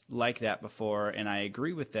concepts like that before, and I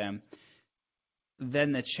agree with them.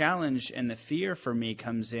 Then the challenge and the fear for me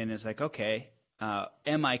comes in is like, okay,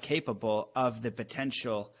 am I capable of the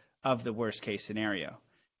potential of the worst case scenario,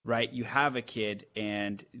 right? You have a kid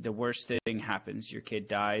and the worst thing happens, your kid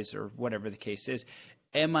dies or whatever the case is.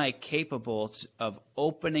 Am I capable of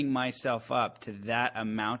opening myself up to that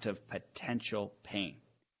amount of potential pain?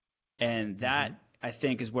 And that, I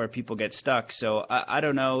think, is where people get stuck. So I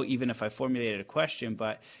don't know even if I formulated a question,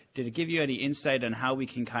 but did it give you any insight on how we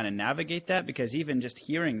can kind of navigate that? Because even just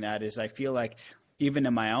hearing that is, I feel like even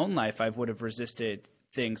in my own life, I would have resisted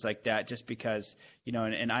things like that, just because, and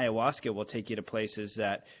ayahuasca will take you to places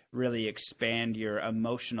that really expand your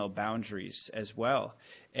emotional boundaries as well.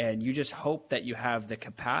 And you just hope that you have the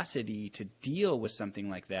capacity to deal with something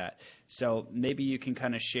like that. So maybe you can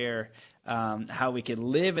kind of share how we can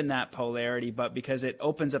live in that polarity, but because it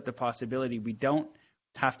opens up the possibility, we don't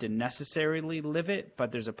have to necessarily live it,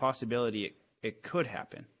 but there's a possibility it could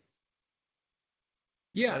happen.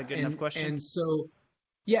 Yeah. Is that a good enough question? And so,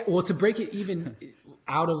 yeah, well, to break it even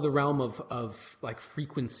out of the realm of like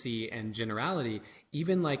frequency and generality,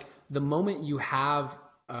 even like the moment you have,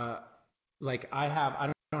 like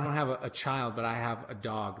I don't have a child, but I have a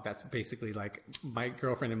dog that's basically like my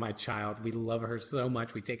girlfriend and my child. We love her so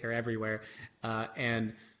much. We take her everywhere.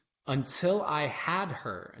 And until I had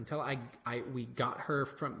her, until we got her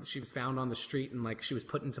she was found on the street and like she was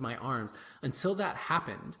put into my arms, until that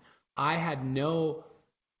happened, I had no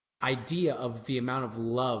idea of the amount of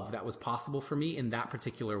love that was possible for me in that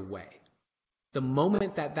particular way. The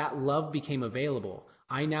moment that love became available,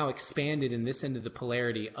 I now expanded in this end of the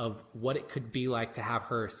polarity of what it could be like to have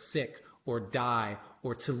her sick or die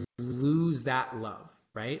or to lose that love,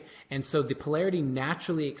 right? And so the polarity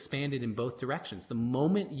naturally expanded in both directions. The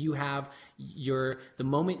moment you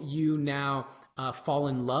now fall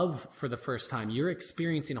in love for the first time, you're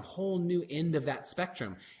experiencing a whole new end of that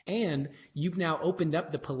spectrum. And you've now opened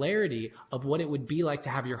up the polarity of what it would be like to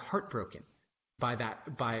have your heart broken by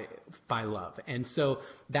love. And so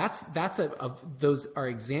those are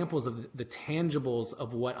examples of the tangibles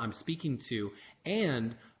of what I'm speaking to.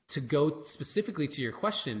 And to go specifically to your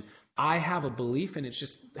question, I have a belief, and it's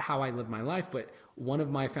just how I live my life, but one of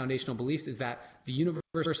my foundational beliefs is that the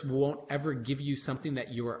universe won't ever give you something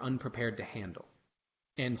that you are unprepared to handle.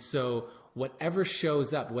 And so whatever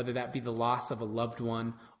shows up, whether that be the loss of a loved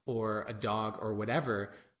one or a dog or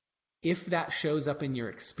whatever, if that shows up in your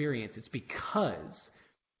experience, it's because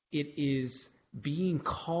it is being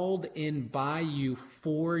called in by you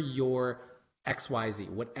for your XYZ,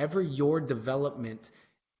 whatever your development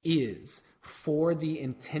is, for the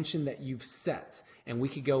intention that you've set. And we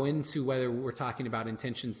could go into whether we're talking about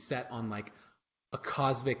intentions set on like a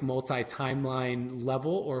cosmic multi-timeline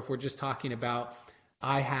level, or if we're just talking about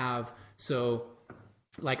if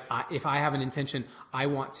I have an intention, I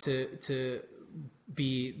want to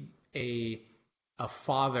be a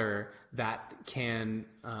father that can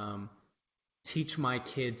teach my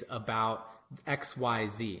kids about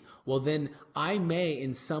XYZ. Well, then I may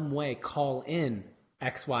in some way call in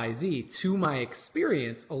XYZ to my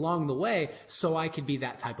experience along the way so I could be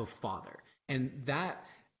that type of father. And that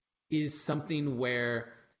is something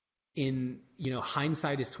where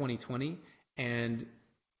hindsight is 2020. And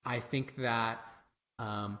I think that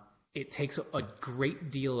it takes a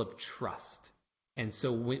great deal of trust. And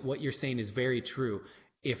so what you're saying is very true.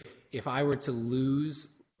 If I were to lose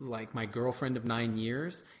like my girlfriend of 9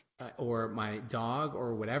 years or my dog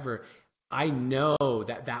or whatever, I know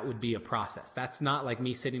that would be a process. That's not like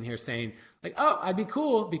me sitting here saying like, oh, I'd be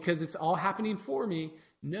cool because it's all happening for me.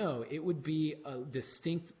 No, it would be a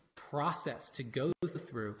distinct process to go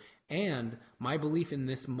through. And my belief in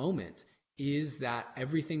this moment is that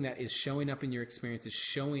everything that is showing up in your experience is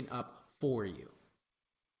showing up for you.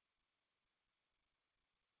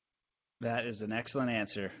 That is an excellent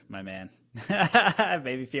answer, my man.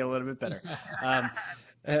 Made me feel a little bit better.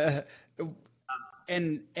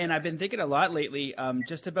 And I've been thinking a lot lately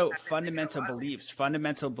just about fundamental beliefs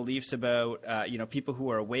about, people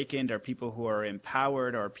who are awakened or people who are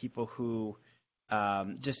empowered or people who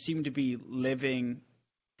just seem to be living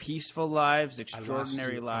peaceful lives,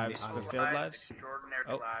 extraordinary lives, fulfilled lives.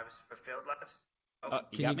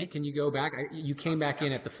 Can you go back? You came back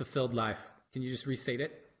in at the fulfilled life. Can you just restate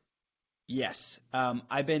it? Yes.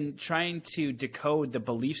 I've been trying to decode the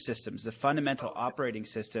belief systems, the fundamental operating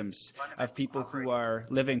systems of people who are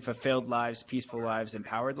living fulfilled lives, peaceful lives,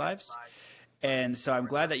 empowered lives. And so I'm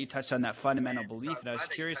glad that you touched on that fundamental belief, and I was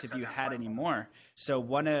curious if you had any more. So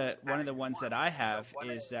one of the ones that I have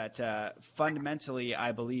is that fundamentally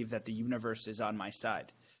I believe that the universe is on my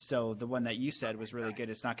side. So the one that you said was really good.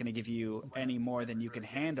 It's not going to give you any more than you can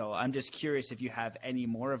handle. I'm just curious if you have any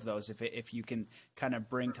more of those, if you can kind of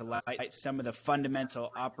bring to light some of the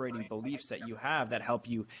fundamental operating beliefs that you have that help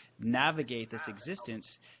you navigate this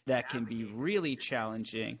existence that can be really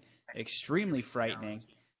challenging, extremely frightening,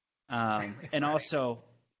 and also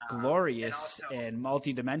glorious and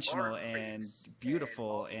multidimensional and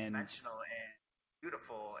beautiful and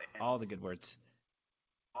all the good words.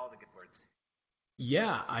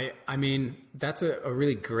 Yeah, I mean, that's a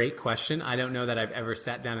really great question. I don't know that I've ever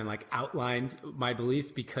sat down and like outlined my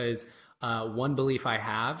beliefs because one belief I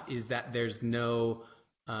have is that there's no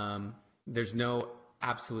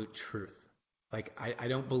absolute truth. Like I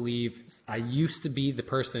don't believe, I used to be the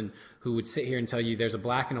person who would sit here and tell you there's a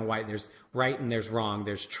black and a white, there's right and there's wrong,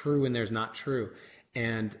 there's true and there's not true.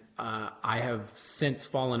 And I have since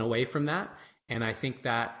fallen away from that. And I think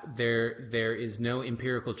that there is no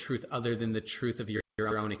empirical truth other than the truth of your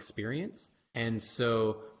own experience. And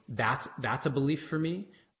so that's a belief for me.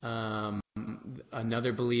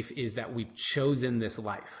 Another belief is that we've chosen this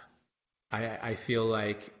life. I feel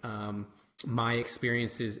like my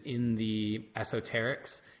experiences in the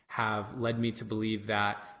esoterics have led me to believe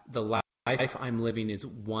that the life I'm living is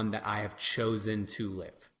one that I have chosen to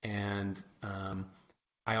live. And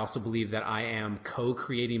I also believe that I am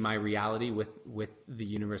co-creating my reality with the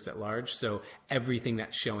universe at large. So everything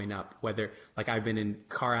that's showing up, whether like I've been in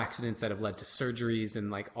car accidents that have led to surgeries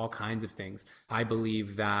and like all kinds of things, I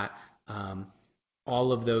believe that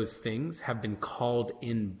all of those things have been called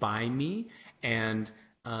in by me and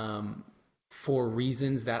for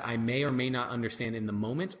reasons that I may or may not understand in the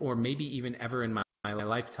moment or maybe even ever in my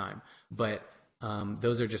lifetime. But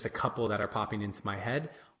those are just a couple that are popping into my head.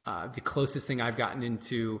 The closest thing I've gotten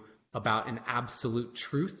into about an absolute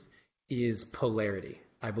truth is polarity.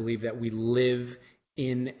 I believe that we live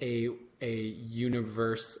in a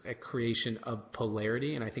universe, a creation of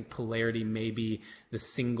polarity, and I think polarity may be the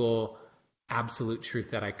single absolute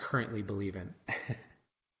truth that I currently believe in.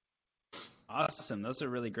 Awesome. Those are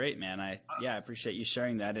really great, man. I appreciate you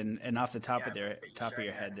sharing that. And off the top of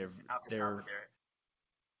your head,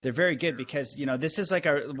 they're very good because, this is like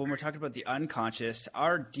when we're talking about the unconscious,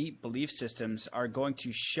 our deep belief systems are going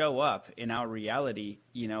to show up in our reality,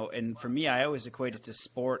 and for me, I always equate it to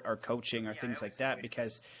sport or coaching or things like that,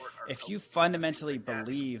 because if you fundamentally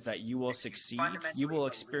believe that you will succeed, you will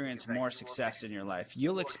experience more success in your life.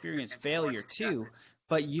 You'll experience failure too,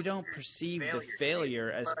 but you don't perceive the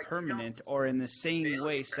failure as permanent or in the same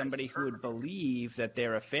way somebody who would believe that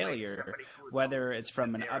they're a failure, whether it's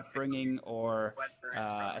from an upbringing or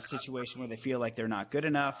a situation where they feel like they're not good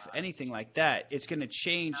enough, anything like that. It's going to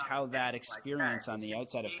change how that experience on the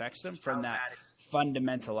outside affects them from that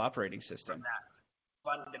fundamental operating system.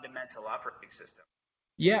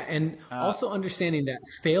 Yeah, and also understanding that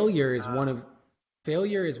failure is one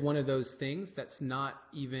of those things that's not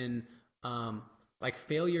even like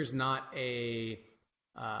failure's not a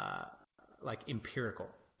like empirical.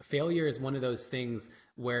 failure is one of those things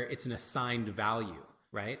where it's an assigned value,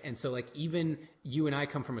 right? And so like even you and I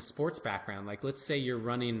come from a sports background. Like let's say you're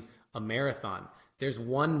running a marathon. There's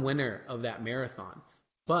one winner of that marathon,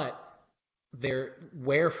 but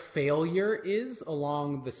where failure is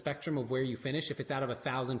along the spectrum of where you finish, if it's out of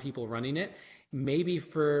 1,000 people running it, maybe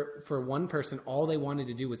for one person, all they wanted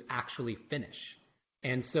to do was actually finish.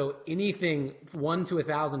 And so anything 1 to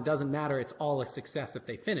 1,000 doesn't matter. It's all a success if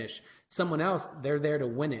they finish. Someone else, they're there to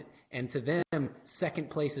win it. And to them, second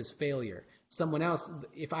place is failure. Someone else,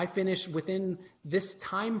 if I finish within this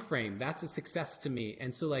time frame, that's a success to me.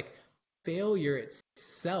 And so like failure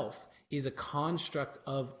itself is a construct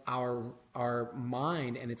of our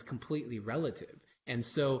mind, and it's completely relative. And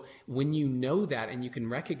so when you know that and you can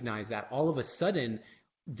recognize that, all of a sudden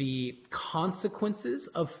the consequences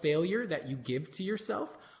of failure that you give to yourself,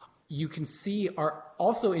 you can see are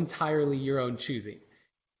also entirely your own choosing.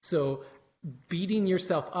 So beating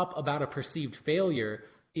yourself up about a perceived failure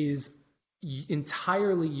is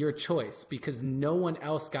entirely your choice, because no one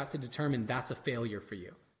else got to determine that's a failure for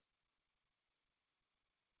you.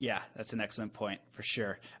 Yeah, that's an excellent point for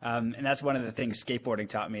sure. And that's one of the things skateboarding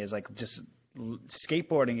taught me is like just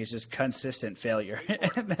skateboarding is just consistent failure.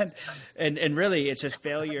 and really it's just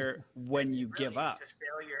failure when you give up.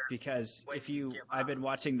 Because I've been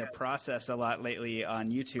watching The Process a lot lately on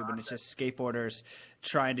YouTube, and it's just skateboarders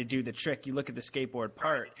trying to do the trick. You look at the skateboard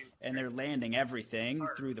part and they're landing everything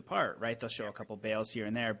through the part, right? They'll show a couple bails here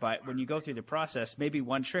and there. But when you go through the process, maybe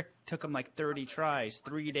one trick took them like 30 tries,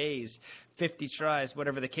 3 days, 50 tries,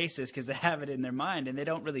 whatever the case is, because they have it in their mind and they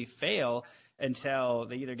don't really fail until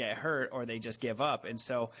they either get hurt or they just give up. And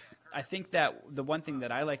so I think that the one thing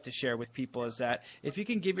that I like to share with people is that if you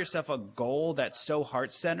can give yourself a goal that's so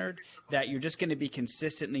heart-centered that you're just going to be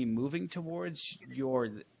consistently moving towards your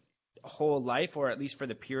whole life, or at least for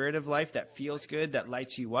the period of life that feels good, that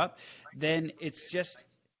lights you up, then it's just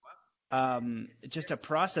a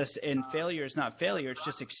process, and failure is not failure. It's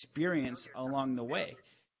just experience along the way,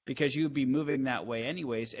 because you'd be moving that way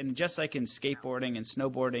anyways. And just like in skateboarding and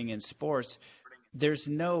snowboarding and sports, there's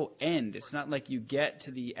no end. It's not like you get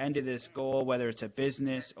to the end of this goal, whether it's a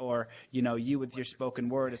business or, you with your spoken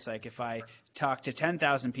word. It's like if I talk to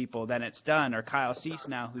 10,000 people, then it's done. Or Kyle Cease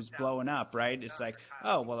now, who's blowing up, right? It's like,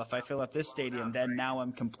 oh, well, if I fill up this stadium, then now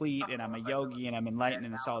I'm complete and I'm a yogi and I'm enlightened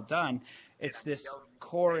and it's all done. It's this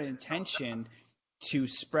core intention to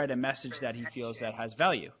spread a message that he feels that has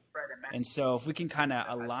value. And so if we can kind of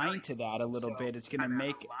align to that a little bit, it's going to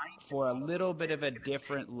make for a little bit of a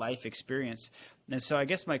different life experience. And so I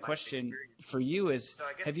guess my question for you is,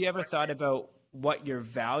 have you ever thought about what your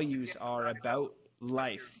values are about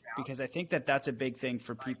life? Because I think that that's a big thing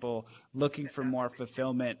for people looking for more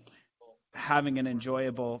fulfillment, having an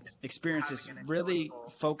enjoyable experience, is really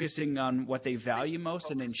focusing on what they value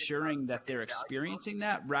most and ensuring that they're experiencing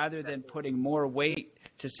that, rather than putting more weight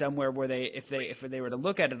to somewhere where they, if they were to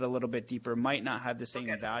look at it a little bit deeper, might not have the same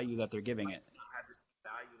value that they're giving it.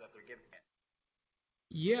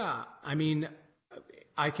 Yeah, I mean,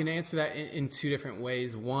 I can answer that in two different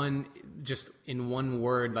ways. One, just in one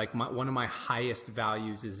word, like one of my highest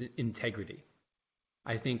values is integrity.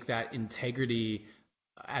 I think that integrity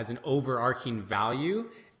as an overarching value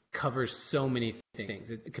covers so many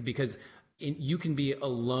things, because you can be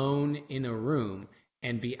alone in a room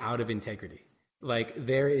and be out of integrity. Like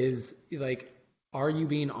there is like, are you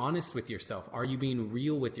being honest with yourself? Are you being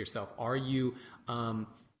real with yourself? Are you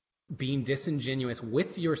being disingenuous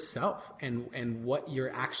with yourself and what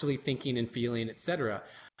you're actually thinking and feeling, etc.?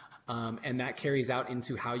 And that carries out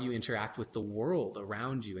into how you interact with the world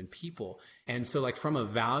around you and people. And so like from a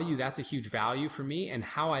value, that's a huge value for me. And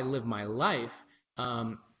how I live my life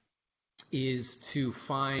is to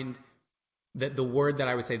find that the word that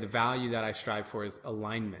I would say, the value that I strive for, is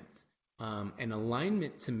alignment. And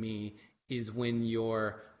alignment to me is when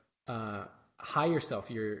your higher self,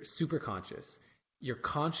 your superconscious, your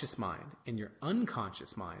conscious mind, and your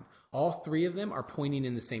unconscious mind, all three of them are pointing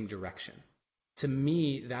in the same direction. To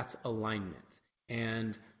me, that's alignment.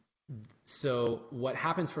 And so what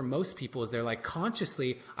happens for most people is they're like,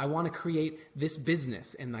 consciously, I want to create this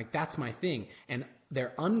business, and like that's my thing. And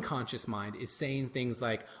their unconscious mind is saying things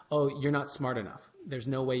like, oh, you're not smart enough. There's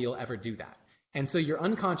no way you'll ever do that. And so your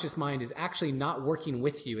unconscious mind is actually not working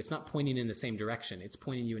with you. It's not pointing in the same direction. It's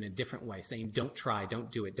pointing you in a different way, saying, don't try, don't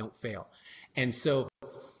do it, don't fail. And so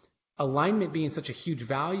alignment being such a huge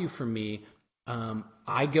value for me,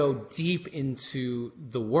 I go deep into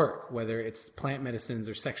the work, whether it's plant medicines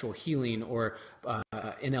or sexual healing or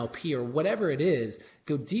NLP or whatever it is,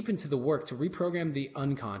 go deep into the work to reprogram the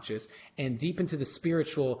unconscious and deep into the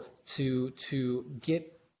spiritual to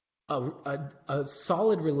get a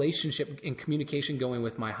solid relationship and communication going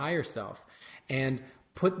with my higher self, and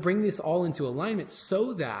bring this all into alignment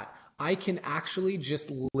so that I can actually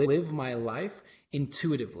just live my life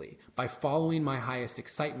intuitively by following my highest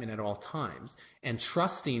excitement at all times and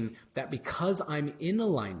trusting that because I'm in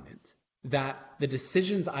alignment, that the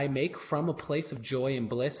decisions I make from a place of joy and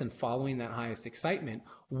bliss and following that highest excitement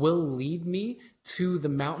will lead me to the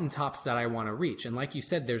mountaintops that I want to reach. And like you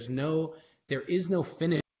said, there is no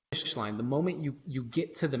finish line. The moment you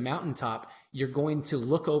get to the mountaintop, you're going to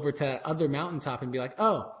look over to that other mountaintop and be like,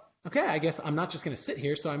 oh, okay, I guess I'm not just going to sit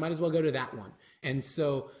here, so I might as well go to that one. And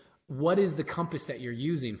so what is the compass that you're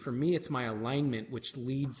using? For me, it's my alignment, which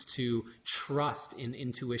leads to trust in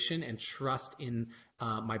intuition and trust in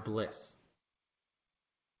my bliss.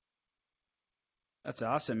 That's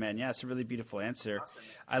awesome, man. Yeah, it's a really beautiful answer.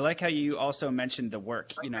 I like how you also mentioned the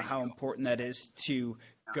work, how important that is to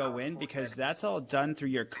go in, because that's all done through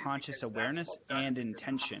your conscious awareness and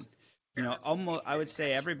intention. Almost, I would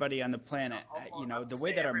say everybody on the planet, the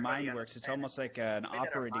way that our mind works, it's almost like an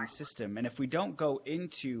operating system. And if we don't go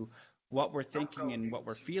into what we're thinking and what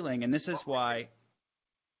we're feeling, and this is why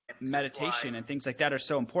meditation and things like that are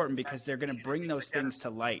so important, because they're going to bring those things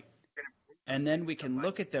to light. And then we can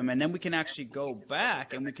look at them, and then we can actually go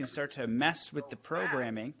back and we can start to mess with the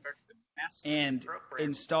programming and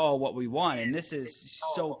install what we want. And this is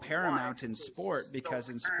so paramount in sport, because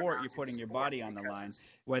in sport you're putting your body on the line,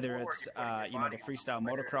 whether it's the freestyle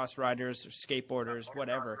motocross riders or skateboarders,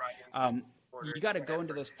 whatever. You got to go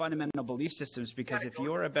into those fundamental belief systems, because if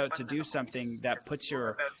you're about to do something that puts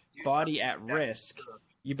your body at risk,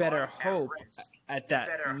 you better hope at that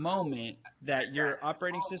moment that your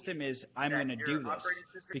operating system is, I'm going to do this.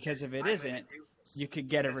 Because if it isn't, you could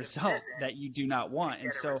get a result that you do not want.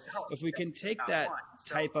 And so if we can take that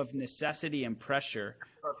type of necessity and pressure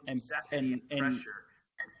and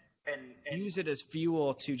use it as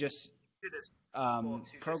fuel to just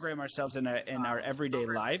program ourselves in our everyday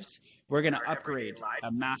lives, we're going to upgrade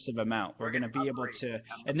a massive amount. We're going to be able to,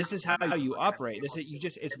 and this is how you operate.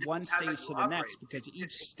 It's one stage to the next, because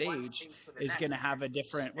each stage is going to have a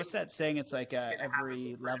different, what's that saying? It's like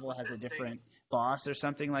every level has a different boss or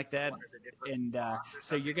something like that. And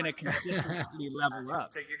so you're going to consistently level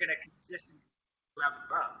up.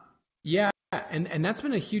 Yeah. And that's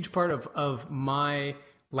been a huge part of my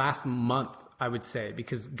last month, I would say,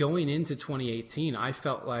 because going into 2018, I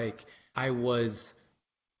felt like I was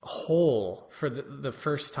whole for the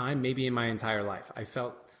first time maybe in my entire life. I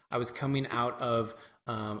felt I was coming out of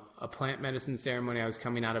a plant medicine ceremony. I was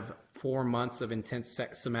coming out of 4 months of intense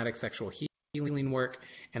somatic sexual healing work.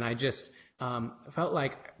 And I just felt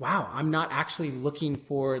like, wow, I'm not actually looking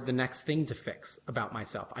for the next thing to fix about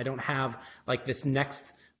myself. I don't have like this next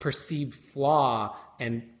perceived flaw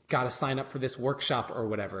and got to sign up for this workshop or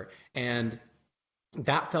whatever. And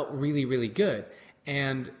that felt really, really good.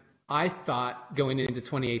 And I thought going into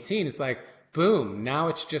 2018, it's like, boom, now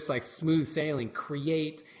it's just like smooth sailing,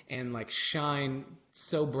 create and like shine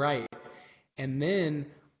so bright. And then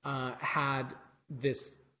had this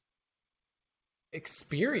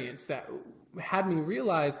experience that had me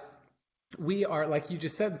realize we are, like you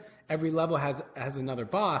just said, every level has another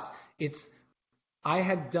boss. I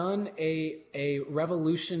had done a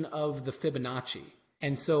revolution of the Fibonacci.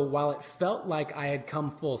 And so while it felt like I had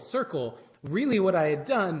come full circle, really what I had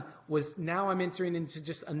done was now I'm entering into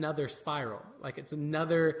just another spiral. Like it's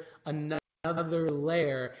another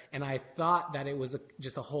layer, and I thought that it was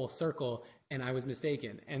just a whole circle, and I was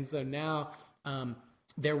mistaken. And so now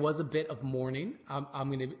there was a bit of mourning. I'm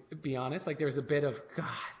going to be honest. Like there's a bit of, God,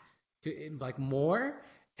 like more.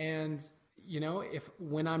 And, if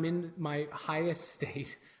when I'm in my highest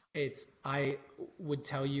state, I would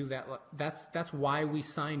tell you that that's why we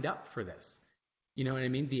signed up for this. You know what I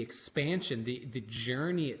mean? The expansion, the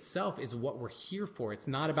journey itself is what we're here for. It's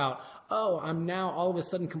not about, oh, I'm now all of a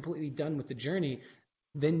sudden completely done with the journey.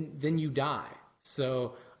 Then you die.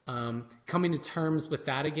 So coming to terms with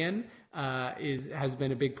that again has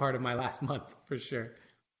been a big part of my last month for sure.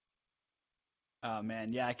 Oh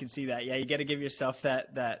man, yeah, I can see that. Yeah, you got to give yourself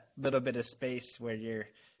that little bit of space where you're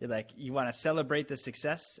like, you want to celebrate the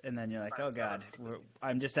success, and then you're like, oh God,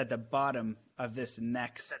 I'm just at the bottom of this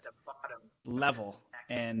next level.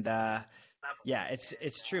 And yeah,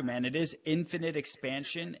 it's true, man. It is infinite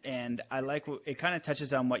expansion, and I like it. Kind of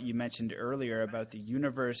touches on what you mentioned earlier about the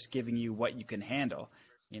universe giving you what you can handle.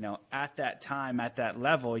 At that time, at that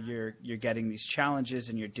level, you're getting these challenges,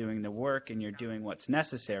 and you're doing the work, and you're doing what's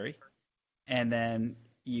necessary, and then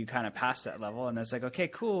you kind of pass that level, and it's like, okay,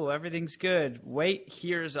 cool, everything's good. Wait,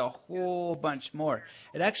 here's a whole bunch more.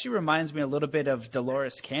 It actually reminds me a little bit of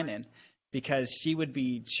Dolores Cannon. because she would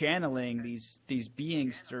be channeling these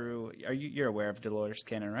beings through. You're aware of Dolores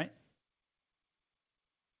Cannon, right?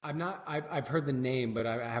 I'm not. I've heard the name, but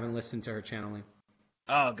I haven't listened to her channeling.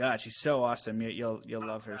 Oh God, she's so awesome. You'll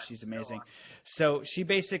love her. She's amazing. So she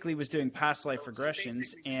basically was doing past life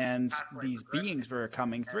regressions, and these beings were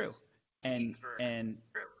coming through, and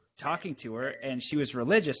talking to her, and she was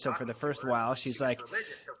religious. So for the first while, she's like,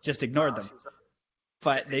 just ignored them.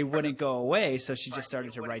 But they wouldn't go away, so she just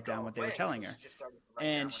started to write down what they were telling her.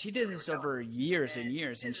 And she did this over years and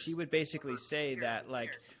years, and she would basically say that, like,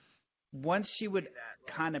 once she would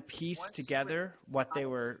kind of piece together what they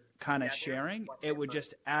were kind of sharing, it would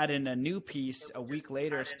just add in a new piece a week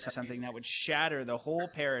later to something that would shatter the whole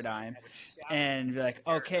paradigm, and be like,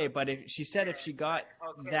 okay, but if she got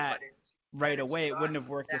that right away, it wouldn't have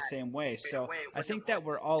worked the same way. So I think that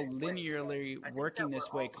we're all linearly working this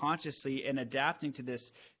way consciously and adapting to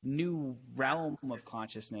this new realm of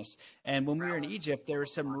consciousness. And when we were in Egypt, there were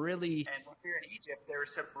some really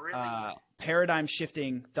paradigm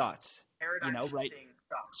shifting thoughts, right?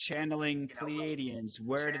 Channeling Pleiadians.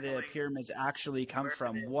 Where do the pyramids actually come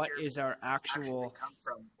from? What is our actual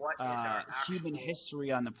human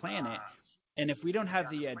history on the planet? And if we don't have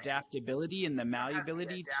the adaptability and the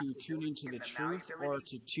malleability to tune into the truth, or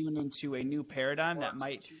to tune into a new paradigm that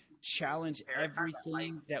might challenge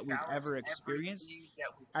everything that we've ever experienced,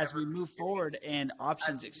 as we move forward and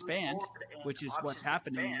options expand, which is what's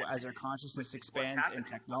happening as our consciousness expands and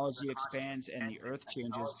technology expands and the earth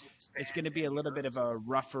changes, it's going to be a little bit of a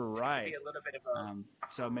rougher ride.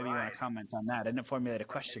 So maybe you want to comment on that. I didn't formulate a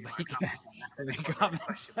question, but you can comment.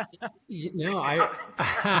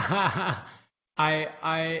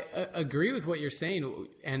 I agree with what you're saying,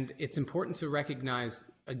 and it's important to recognize,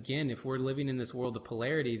 again, if we're living in this world of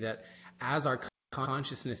polarity, that as our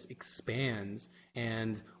consciousness expands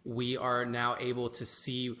and we are now able to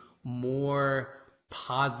see more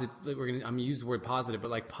positive, I'm going to use the word positive,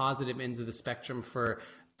 but like positive ends of the spectrum for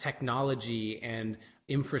technology and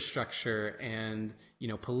infrastructure and,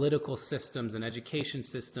 political systems and education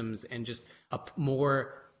systems, and just a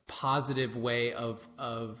more positive way of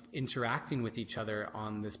interacting with each other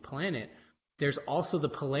on this planet. There's also the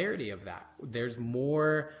polarity of that. There's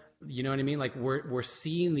more, you know what I mean? Like we're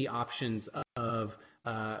seeing the options of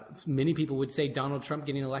many people would say Donald Trump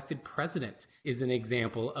getting elected president is an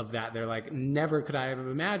example of that. They're like, never could I have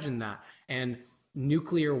imagined that. And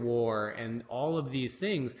nuclear war and all of these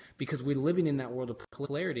things, because we're living in that world of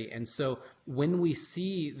polarity. And so when we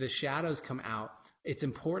see the shadows come out, it's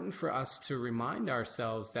important for us to remind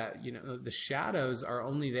ourselves that, the shadows are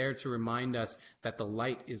only there to remind us that the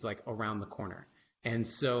light is like around the corner. And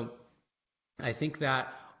so I think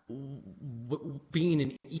that being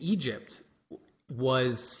in Egypt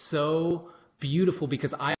was so beautiful,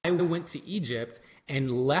 because I went to Egypt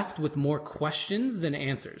and left with more questions than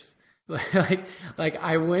answers. Like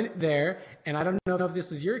I went there, and I don't know if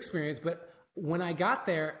this is your experience, but when I got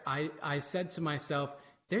there, I said to myself,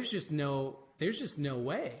 there's just no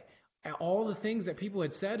way. All the things that people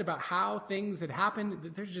had said about how things had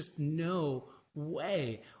happened, there's just no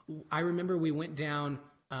way. I remember we went down,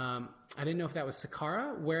 I didn't know if that was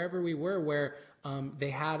Saqqara, wherever we were, where they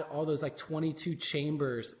had all those like 22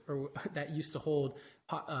 chambers that used to hold,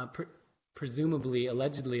 presumably,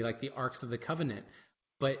 allegedly, like the Arks of the Covenant.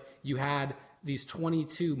 But you had these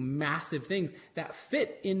 22 massive things that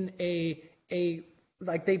fit in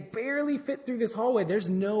like they barely fit through this hallway. There's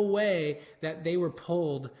no way that they were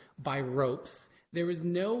pulled by ropes. There was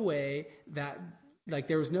no way that, like,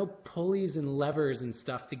 there was no pulleys and levers and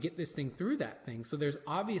stuff to get this thing through that thing. So there's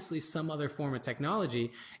obviously some other form of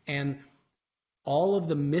technology. And all of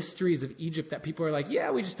the mysteries of Egypt that people are like,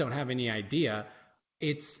 yeah, we just don't have any idea.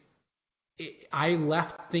 I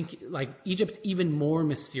left thinking, like, Egypt's even more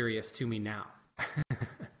mysterious to me now.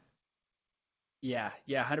 Yeah,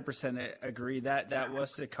 100% agree. That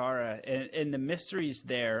was Saqqara, and the mysteries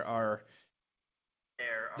there are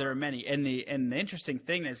many. And the interesting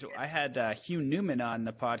thing is, I had Hugh Newman on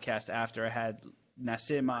the podcast after I had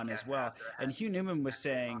Nassim on as well, and Hugh Newman was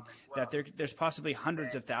saying that there's possibly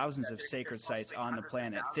hundreds of thousands of sacred sites on the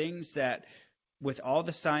planet, things that, with all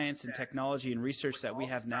the science and technology and research that we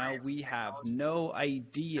have now, we have no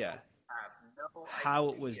idea how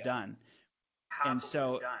it was done. And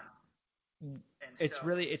so it's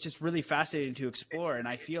just really fascinating to explore. And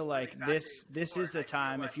I feel like this is the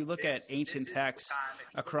time. If you look at ancient texts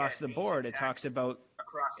across the board, it talks about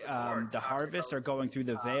the harvests are going through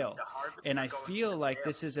the veil. And I feel like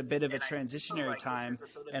this is a bit of a transitionary time,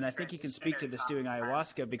 and I think you can speak to this doing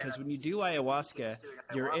ayahuasca, because when you do ayahuasca,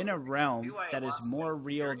 you're in a realm that is more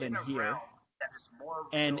real than here,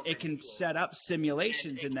 and it can set up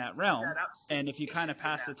simulations in that realm. And if you kind of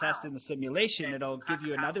pass the test in the simulation, it'll give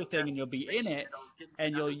you another thing and you'll be in it,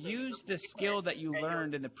 and you'll use the skill that you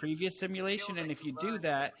learned in the previous simulation. And if you do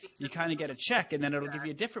that, you kind of get a check, and then it'll give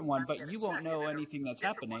you a different one, but you won't know anything that's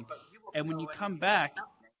happening. And when you come back,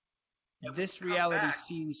 this reality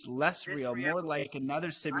seems less real, more like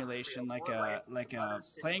another simulation, like a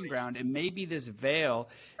playing ground. And maybe this veil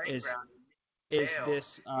is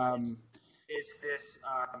this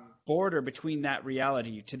border between that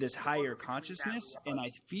reality to this higher consciousness. And I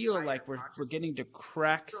feel like we're getting to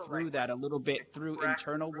crack through that a little bit through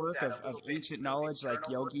internal work of ancient knowledge like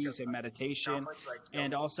yogis and meditation,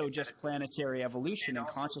 and also just planetary evolution and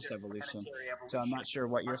conscious evolution. So I'm not sure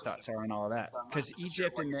what your thoughts are on all of that, because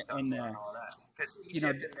Egypt and you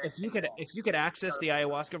know, if you could access the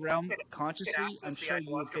ayahuasca realm consciously, I'm sure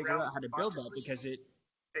you would figure out how to build that, because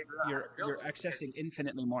you're accessing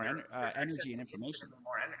infinitely more energy and information.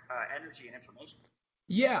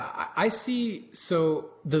 Yeah, I see.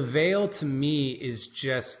 So the veil to me is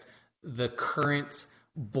just the current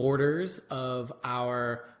borders of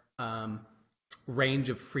our range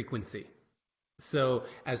of frequency. So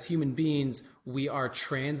as human beings, we are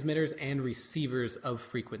transmitters and receivers of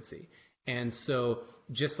frequency. And so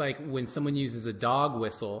just like when someone uses a dog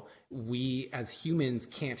whistle, we as humans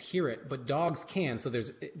can't hear it, but dogs can. So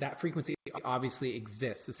there's that frequency obviously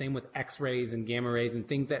exists. The same with X-rays and gamma rays and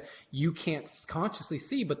things that you can't consciously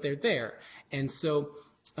see, but they're there. And so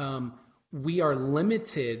we are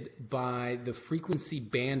limited by the frequency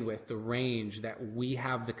bandwidth, the range that we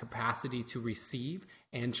have the capacity to receive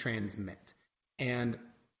and transmit. And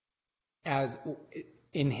as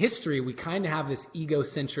in history, we kind of have this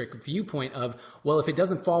egocentric viewpoint of, well, if it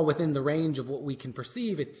doesn't fall within the range of what we can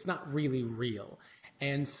perceive, it's not really real.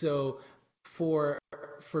 And so for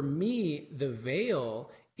me, the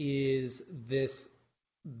veil is this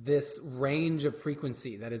range of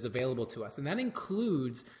frequency that is available to us. And that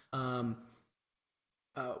includes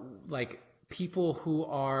like people who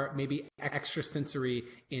are maybe extrasensory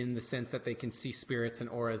in the sense that they can see spirits and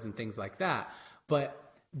auras and things like that. But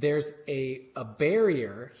there's a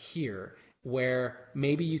barrier here where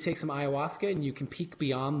maybe you take some ayahuasca and you can peek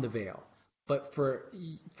beyond the veil. But for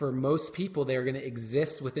most people, they're going to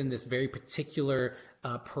exist within this very particular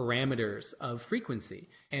parameters of frequency.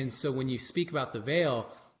 And so when you speak about the veil,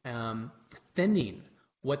 thinning,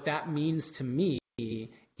 what that means to me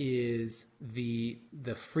is the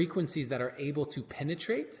frequencies that are able to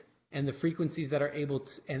penetrate and the frequencies that are able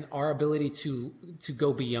to, and our ability to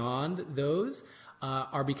go beyond those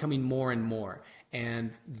are becoming more and more.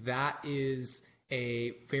 And that is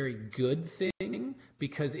a very good thing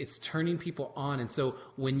because it's turning people on. And so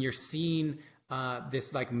when you're seeing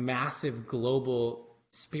this like massive global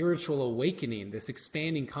spiritual awakening, this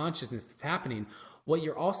expanding consciousness that's happening, what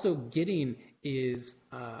you're also getting is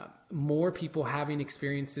more people having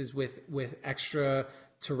experiences with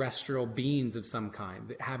extraterrestrial beings of some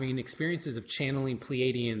kind, having experiences of channeling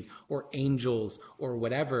Pleiadians or angels or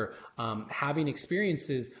whatever, having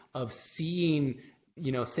experiences of seeing,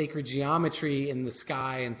 sacred geometry in the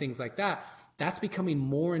sky and things like that. That's becoming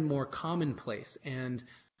more and more commonplace. And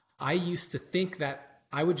I used to think that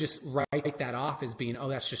I would just write that off as being, oh,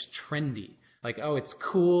 that's just trendy. Like, oh, it's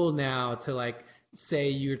cool now to like say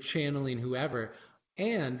you're channeling whoever.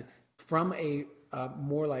 And from a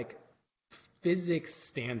more like physics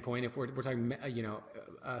standpoint, if we're talking,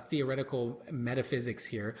 theoretical metaphysics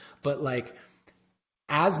here, but like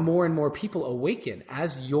as more and more people awaken,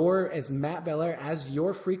 as Matt Belair, as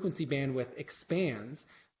your frequency bandwidth expands,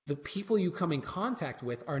 the people you come in contact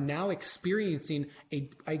with are now experiencing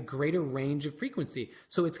a greater range of frequency.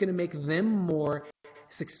 So it's going to make them more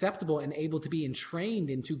susceptible and able to be entrained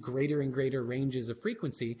into greater and greater ranges of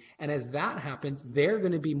frequency. And as that happens, they're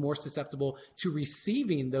going to be more susceptible to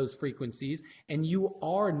receiving those frequencies. And you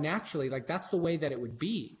are naturally, like, that's the way that it would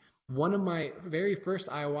be. One of my very first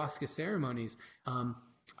ayahuasca ceremonies,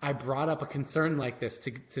 I brought up a concern like this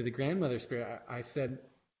to the grandmother spirit. I said,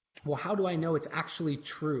 well, how do I know it's actually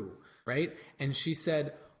true, right? And she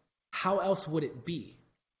said, how else would it be?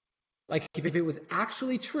 Like, if it was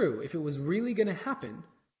actually true, if it was really going to happen,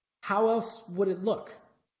 how else would it look?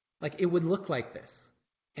 Like, it would look like this.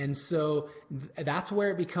 And so that's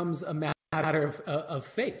where it becomes a matter of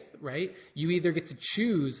faith, right? You either get to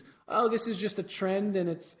choose, oh, this is just a trend and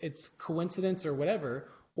it's coincidence or whatever,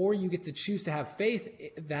 or you get to choose to have faith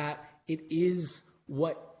that it is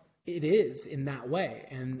what it is in that way.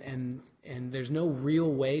 And there's no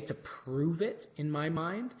real way to prove it in my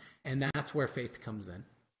mind. And that's where faith comes in.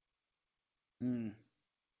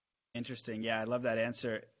 Interesting. Yeah, I love that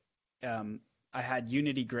answer. I had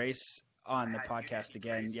Unity Grace on the podcast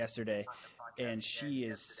again yesterday, and she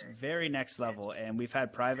is very next level. And we've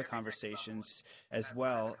had private conversations as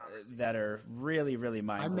well that are really, really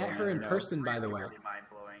mind blowing. I met her in person, by the way.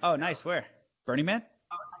 Oh, nice. Where? Burning Man?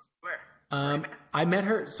 I met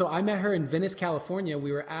her in Venice, California.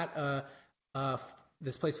 We were at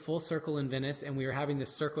this place, Full Circle in Venice, and we were having this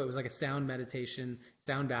circle. It was like a sound meditation,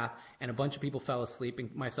 sound bath, and a bunch of people fell asleep,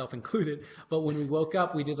 myself included. But when we woke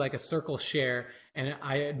up, we did like a circle share, and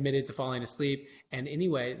I admitted to falling asleep. And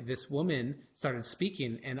anyway, this woman started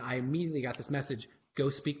speaking, and I immediately got this message: go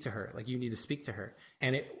speak to her. Like, you need to speak to her.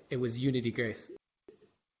 And it was Unity Grace.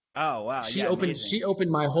 Oh wow! She opened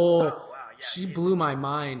my whole. She blew my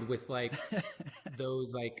mind with like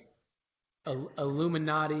those like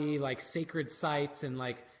Illuminati, like sacred sites and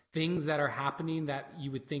like things that are happening that you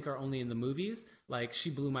would think are only in the movies. Like, she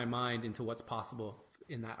blew my mind into what's possible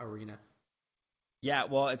in that arena. Yeah,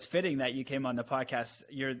 well, it's fitting that you came on the podcast.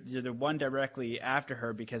 You're the one directly after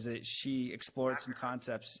her, because she explored some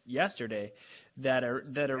concepts yesterday that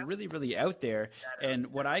are really, really out there. And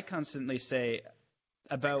what I constantly say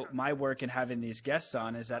about my work and having these guests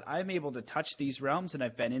on is that I'm able to touch these realms, and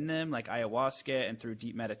I've been in them, like ayahuasca and through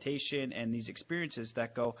deep meditation, and these experiences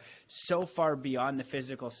that go so far beyond the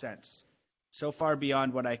physical sense, so far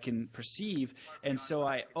beyond what I can perceive. And so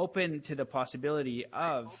I open to the possibility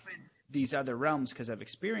of these other realms because I've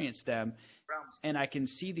experienced them, and I can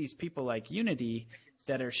see these people like Unity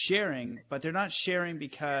that are sharing, but they're not sharing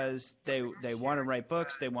because they want to write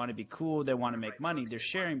books, they want to be cool, they want to make money. They're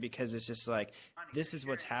sharing because it's just like, this is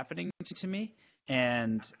what's happening to me,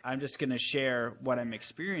 and I'm just going to share what I'm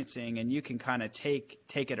experiencing, and you can kind of take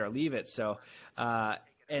it or leave it. So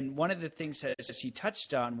and one of the things that she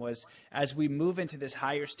touched on was, as we move into this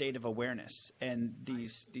higher state of awareness and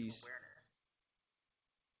these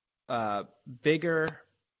bigger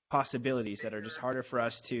possibilities that are just harder for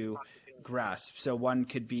us to grasp. So one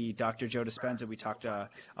could be Dr. Joe Dispenza. We talked a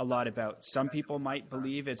lot about, some people might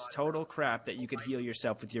believe it's total crap that you could heal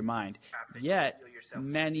yourself with your mind. Yet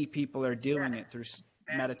many people are doing it through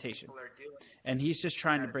meditation. And he's just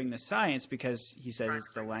trying to bring the science because he says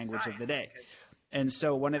it's the language of the day. And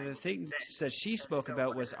so one of the things that she spoke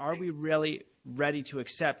about was, are we really ready to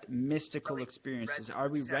accept mystical experiences? Are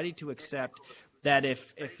we ready to accept that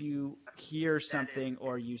if you hear something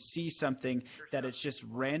or you see something, that it's just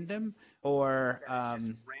random, or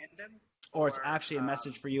it's actually a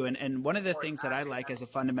message for you? And one of the things that I like as a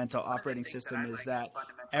fundamental operating system is that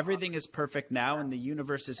everything is perfect now, and the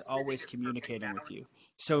universe is always communicating with you.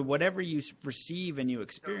 So whatever you receive and you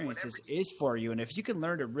experience is for you. And if you can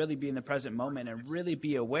learn to really be in the present moment and really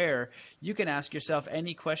be aware, you can ask yourself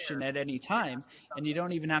any question at any time, and you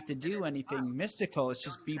don't even have to do anything mystical. It's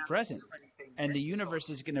just be present. And the universe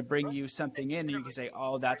is going to bring you something in, and you can say,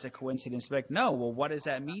 oh, that's a coincidence. Like, no, well, what does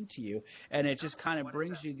that mean to you? And it just kind of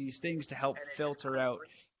brings you these things to help filter out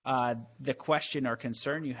the question or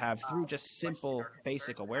concern you have through just simple,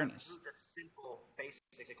 basic awareness.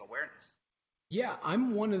 Yeah,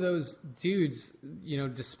 I'm one of those dudes,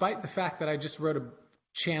 despite the fact that I just wrote a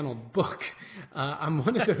channeled book, I'm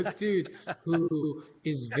one of those dudes who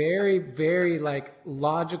is very, very like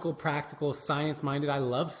logical, practical, science-minded. I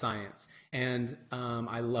love science, and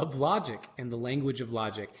I love logic and the language of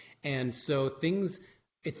logic. And so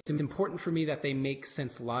it's important for me that they make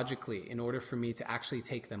sense logically in order for me to actually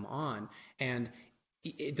take them on. And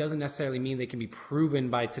it doesn't necessarily mean they can be proven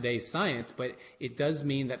by today's science, but it does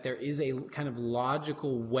mean that there is a kind of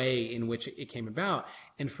logical way in which it came about.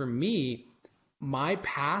 And for me, my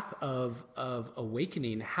path of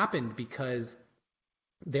awakening happened because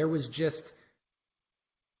there was just,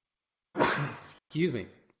 excuse me,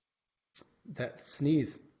 that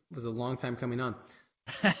sneeze was a long time coming on.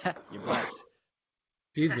 You're blessed.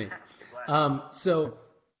 Excuse me. So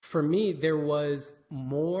for me, there was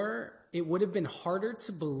more. It would have been harder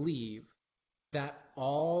to believe that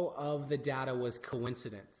all of the data was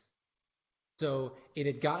coincidence. So it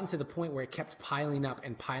had gotten to the point where it kept piling up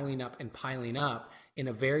and piling up and piling up in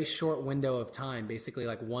a very short window of time, basically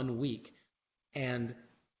like 1 week. And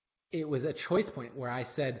it was a choice point where I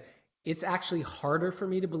said, it's actually harder for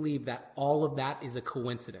me to believe that all of that is a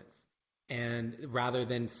coincidence, and rather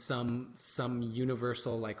than some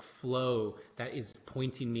universal like flow that is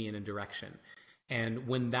pointing me in a direction. And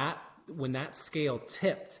when that scale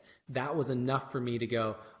tipped, that was enough for me to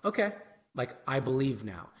go, okay, like I believe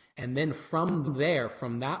now. And then from there,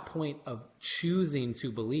 from that point of choosing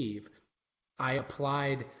to believe, I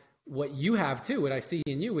applied what you have too, what I see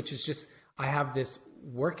in you, which is just, I have this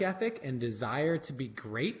work ethic and desire to be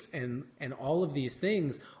great and all of these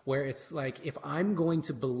things, where it's like, if I'm going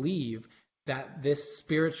to believe that this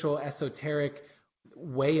spiritual, esoteric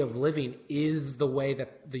way of living is the way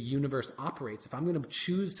that the universe operates, if I'm going to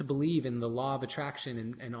choose to believe in the law of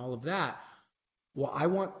attraction and all of that, well, I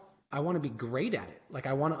want to be great at it. Like,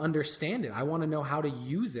 I want to understand it. I want to know how to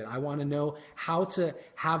use it. I want to know how to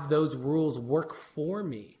have those rules work for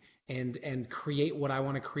me and create what I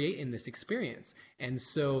want to create in this experience. And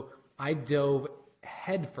so I dove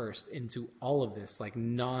headfirst into all of this, like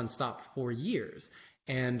nonstop for years.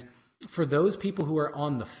 And for those people who are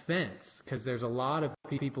on the fence, because there's a lot of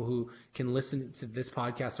people who can listen to this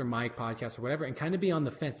podcast or my podcast or whatever and kind of be on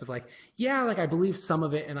the fence of like, yeah, like I believe some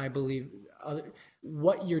of it and I believe other.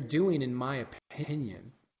 What you're doing, in my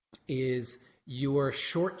opinion, is you're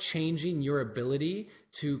shortchanging your ability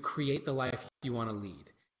to create the life you want to lead.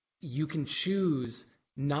 You can choose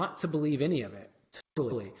not to believe any of it,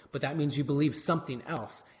 totally, but that means you believe something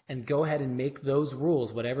else, and go ahead and make those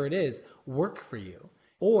rules, whatever it is, work for you.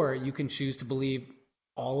 Or you can choose to believe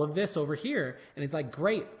all of this over here, and it's like,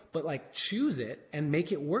 great, but like choose it and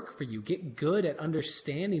make it work for you. Get good at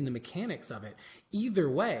understanding the mechanics of it. Either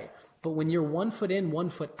way. But when you're 1 foot in, 1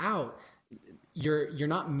 foot out, you're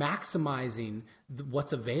not maximizing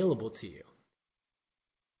what's available to you.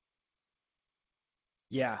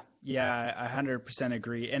 Yeah, I 100%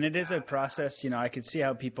 agree. And it is a process. I could see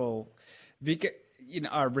how people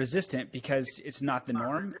are resistant because it's not the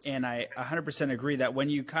norm. And I 100% agree that when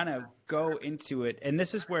you kind of go into it, and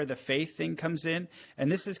this is where the faith thing comes in,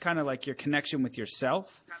 and this is kind of like your connection with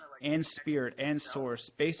yourself and spirit and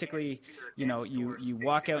source. Basically, you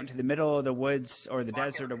walk out into the middle of the woods or the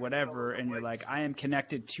desert or whatever, and you're like, I am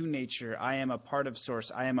connected to nature. I am a part of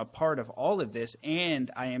source. I am a part of all of this,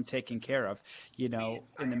 and I am taken care of. In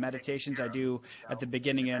the meditations I do at the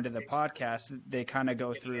beginning and end of the podcast, they kind of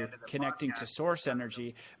go through connecting to source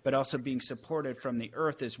energy, but also being supported from the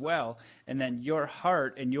earth as well. And then your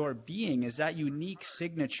heart and your being is that unique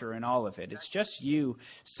signature in all of it. It's just you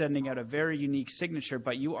sending out a very unique signature,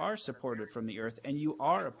 but you are supported from the earth and you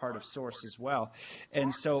are a part of source as well.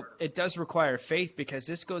 And so it does require faith because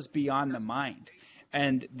this goes beyond the mind.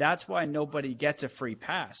 And that's why nobody gets a free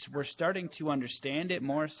pass. We're starting to understand it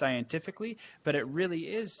more scientifically, but it really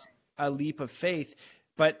is a leap of faith.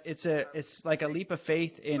 But it's like a leap of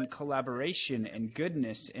faith in collaboration and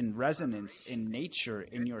goodness and resonance in nature,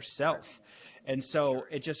 in yourself. And so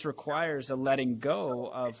it just requires a letting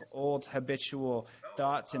go of old habitual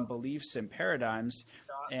thoughts and beliefs and paradigms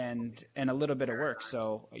and a little bit of work.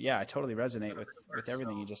 So, yeah, I totally resonate with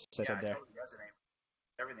everything you just said there.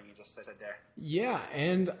 Yeah,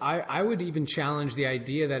 and I would even challenge the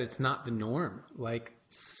idea that it's not the norm. Like,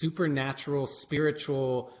 supernatural,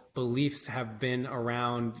 spiritual beliefs have been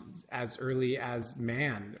around as early as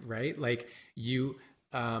man, right? Like,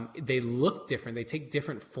 they look different. They take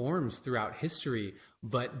different forms throughout history,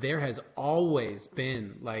 but there has always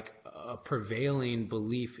been like a prevailing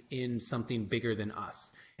belief in something bigger than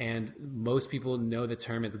us. And most people know the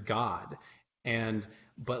term as God.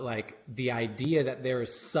 But like the idea that there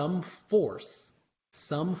is some force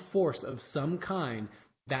of some kind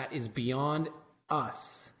that is beyond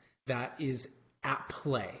us, that is at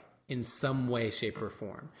play in some way, shape, or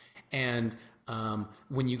form. And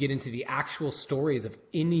when you get into the actual stories of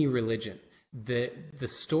any religion, the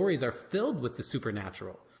stories are filled with the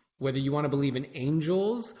supernatural. Whether you want to believe in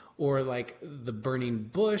angels or like the burning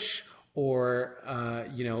bush or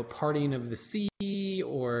parting of the sea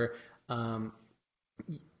or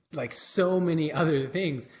like so many other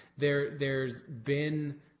things, there's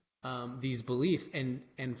been these beliefs,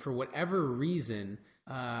 and for whatever reason,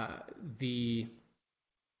 the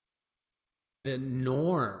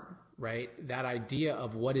norm, right? That idea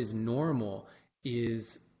of what is normal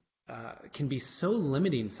is can be so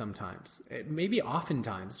limiting sometimes. Maybe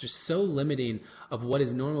oftentimes, just so limiting of what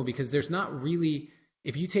is normal, because there's not really,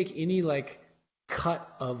 if you take any like cut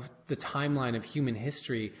of the timeline of human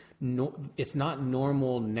history, it's not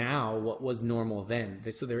normal now what was normal then.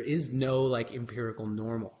 So there is no like empirical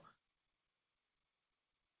normal.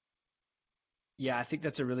 Yeah, I think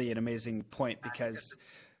that's a really an amazing point, because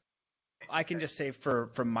I can just say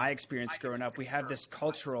from my experience growing up, we have this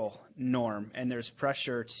cultural norm and there's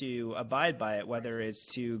pressure to abide by it, whether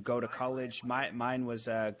it's to go to college. Mine was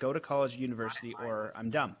go to college, university, or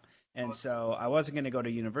I'm dumb. And so I wasn't going to go to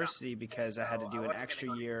university because I had to do an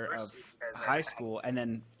extra year of high school and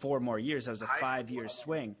then 4 more years. That was a 5-year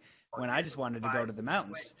swing when I just wanted to go to the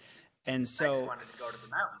mountains. And so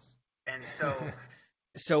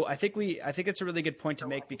So I think it's a really good point to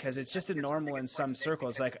make, because it's just a normal in some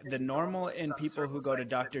circles. Like the normal in people who go to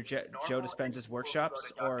Dr. Joe Dispenza's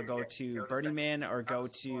workshops or go to Burning Man or go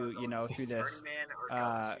to, through the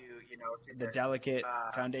the delicate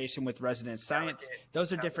foundation with resonance science,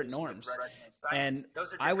 those are different norms. And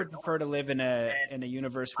I would prefer to live in a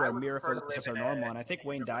universe where miracles are normal. And I think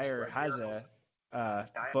Wayne Dyer has a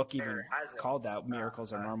book even called that,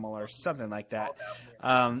 Miracles Are Normal, or something like that.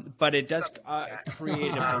 But it does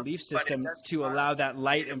create a belief system to allow that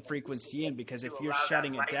light and frequency in, because if you're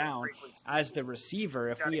shutting it down as the receiver,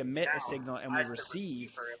 if we emit a signal and we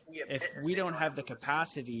receive, if we don't have the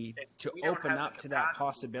capacity to open up to that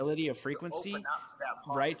possibility of frequency,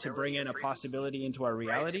 right, to bring in a possibility into our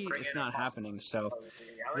reality, it's not happening. So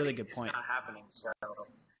really good point.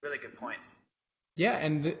 Yeah,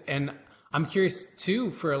 and I'm curious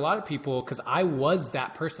too for a lot of people, because I was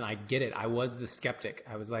that person. I get it. I was the skeptic.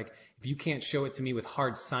 I was like, if you can't show it to me with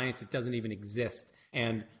hard science, it doesn't even exist,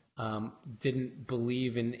 and didn't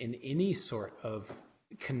believe in any sort of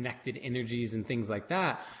connected energies and things like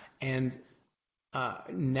that. And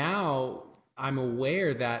now I'm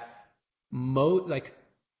aware that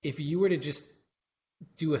if you were to just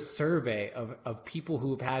do a survey of people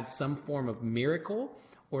who have had some form of miracle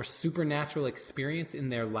or supernatural experience in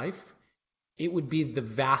their life, it would be the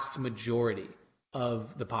vast majority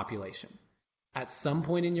of the population. At some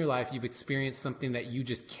point in your life, you've experienced something that you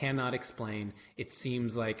just cannot explain. It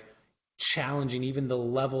seems like challenging even the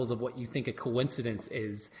levels of what you think a coincidence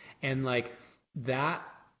is. And like that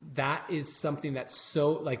is something that's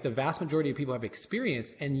so, like, the vast majority of people have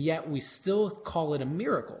experienced, and yet we still call it a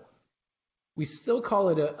miracle. We still call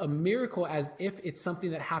it a miracle as if it's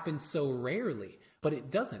something that happens so rarely. But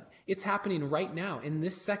it doesn't. It's happening right now in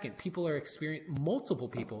this second. Multiple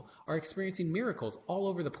people are experiencing miracles all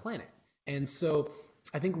over the planet. And so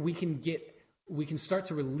I think we can start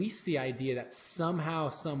to release the idea that somehow,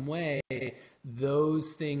 some way,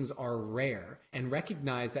 those things are rare, and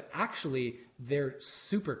recognize that actually they're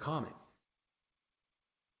super common.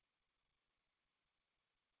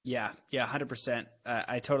 Yeah, 100%.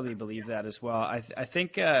 I totally believe that as well. I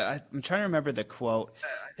think I'm trying to remember the quote.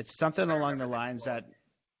 It's something along the lines that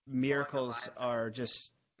miracles are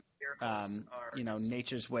just,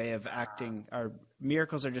 nature's way of acting, or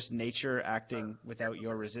miracles are just nature acting without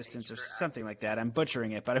your resistance, or something like that. I'm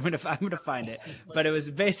butchering it, but I'm gonna find it. But it was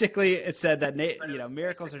basically, it said that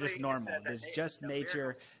miracles are just normal. It's just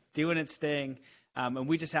nature doing its thing, and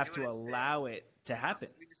we just have to allow it to happen.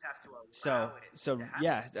 So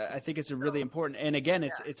yeah, I think it's a really important, and again,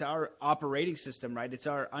 it's our operating system, right? It's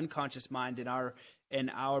our unconscious mind and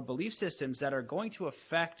our belief systems that are going to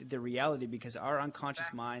affect the reality, because our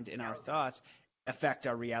unconscious mind and our thoughts affect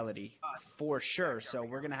our reality for sure. So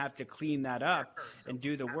we're going to have to clean that up and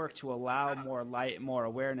do the work to allow more light, more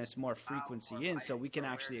awareness, more frequency in, so we can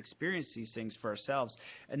actually experience these things for ourselves.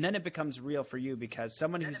 And then it becomes real for you, because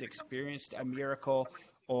someone who's experienced a miracle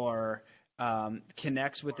or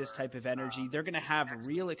connects with this type of energy, they're going to have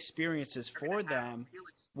real experiences for them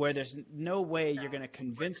where there's no way you're going to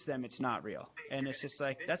convince them it's not real. And it's just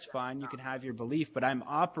like, that's fine, you can have your belief, but I'm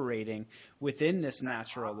operating within this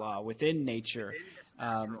natural law, within nature.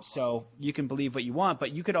 So you can believe what you want,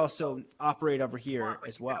 but you could also operate over here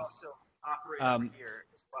as well.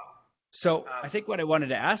 So I think what I wanted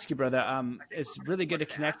to ask you, brother, it's really good to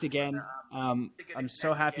connect again. I'm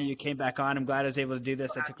so happy you came back on. I'm glad I was able to do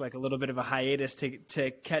this. I took like a little bit of a hiatus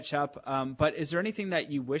to catch up. But is there anything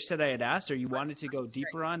that you wish that I had asked, or you wanted to go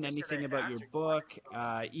deeper on? Anything about your book,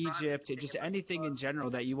 Egypt, just anything in general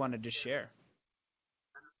that you wanted to share?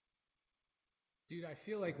 Dude, I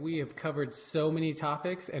feel like we have covered so many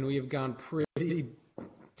topics, and we have gone pretty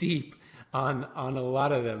deep on a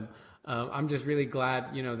lot of them. I'm just really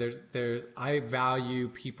glad, I value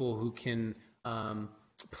people who can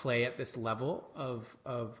play at this level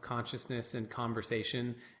of consciousness and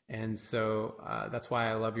conversation. And so that's why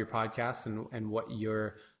I love your podcast and what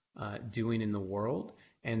you're doing in the world.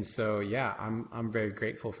 And so, yeah, I'm very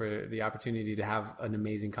grateful for the opportunity to have an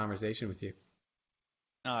amazing conversation with you.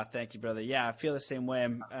 Oh, thank you, brother. Yeah, I feel the same way.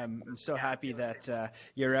 I'm so happy that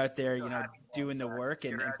you're out there, doing the work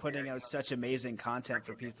and putting out such amazing content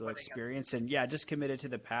for people to experience. And yeah, just committed to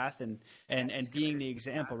the path and being the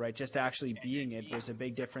example, right? Just actually being it. There's a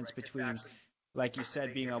big difference between, like you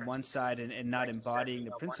said, being on one side and not embodying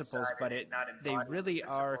the principles, but they really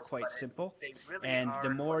are quite simple. And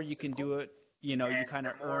the more you can do it, you kind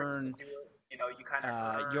of earn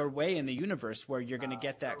your way in the universe, where you're going to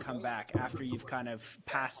get that come back after you've kind of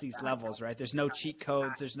passed these levels, right? There's no cheat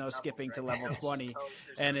codes, there's no skipping to level 20,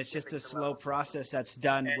 and it's just a slow process that's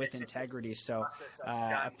done with integrity. So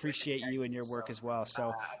appreciate you and your work as well.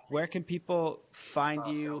 So where can people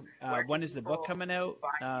find you? When is the book coming out?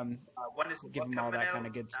 Give them all that kind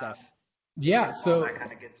of good stuff. Yeah, all so that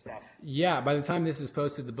kind of good stuff. yeah, by the time this is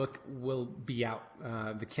posted, the book will be out.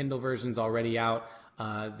 The Kindle version's already out.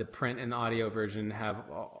 The print and audio version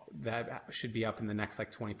that should be up in the next like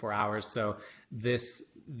 24 hours. So this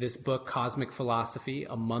book, Cosmic Philosophy: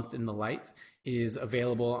 A Month in the Light, is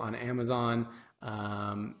available on Amazon.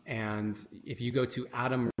 And if you go to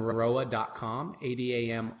adamroa.com,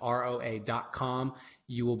 ADAMROA.com,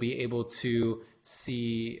 you will be able to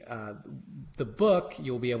see the book.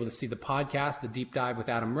 You'll be able to see the podcast, The Deep Dive with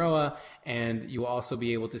Adam Roa, and you will also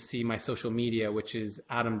be able to see my social media, which is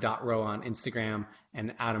adam.roa on Instagram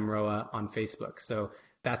and Adam Roa on Facebook. So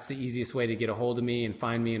that's the easiest way to get a hold of me and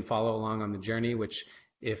find me and follow along on the journey, which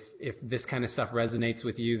if this kind of stuff resonates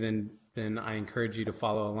with you, then I encourage you to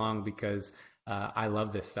follow along, because I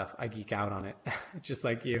love this stuff. I geek out on it, just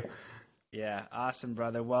like you. Yeah, awesome,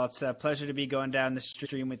 brother. Well, it's a pleasure to be going down the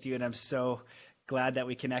stream with you, and I'm so glad that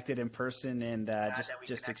we connected in person, and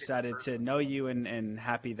just excited to know you, and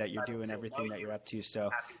happy that you're doing everything that you're up to.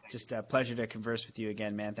 So just a pleasure to converse with you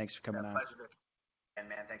again, man. Thanks for coming on.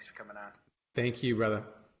 Thank you, brother.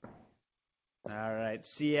 All right.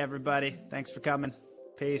 See you, everybody. Thanks for coming.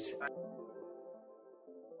 Peace.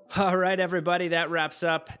 All right, everybody, that wraps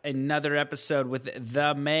up another episode with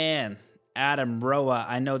the man, Adam Roa.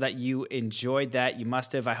 I know that you enjoyed that. You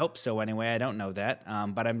must have. I hope so anyway. I don't know that,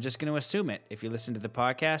 but I'm just going to assume it. If you listen to the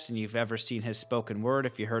podcast and you've ever seen his spoken word,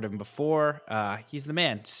 if you heard him before, he's the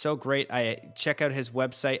man. So great. Check out his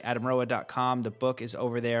website, adamroa.com. The book is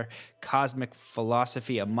over there, Cosmic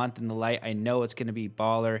Philosophy: A Month in the Light. I know it's going to be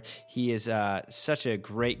baller. He is such a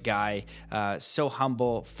great guy, so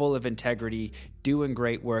humble, full of integrity, doing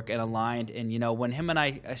great work and aligned. And, when him and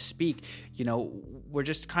I speak, we're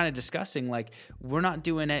just kind of discussing, like, we're not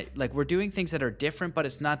doing it, like, we're doing things that are different, but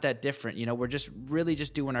it's not that different. We're just really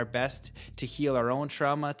just doing our best to heal our own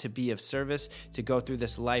trauma, to be of service, to go through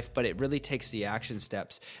this life, but it really takes the action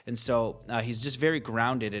steps. And so he's just very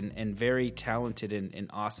grounded and very talented and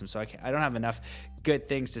awesome. So I don't have enough good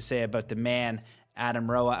things to say about the man,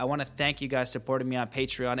 Adam Roa. I want to thank you guys supporting me on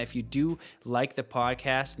Patreon. If you do like the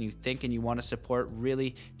podcast and you think and you want to support,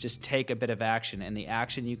 really just take a bit of action. And the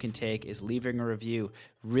action you can take is leaving a review.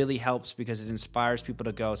 Really helps because it inspires people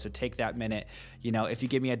to go. So take that minute. If you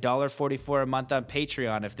give me $1.44 a month on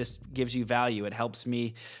Patreon, if this gives you value, it helps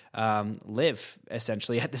me live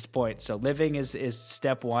essentially at this point. So living is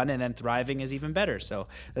step one, and then thriving is even better. So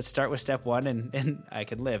let's start with step one, and I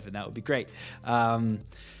can live, and that would be great.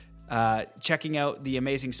 Checking out the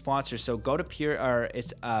amazing sponsors. So go to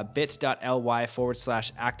it's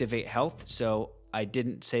bit.ly/activate health. So I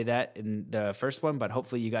didn't say that in the first one, but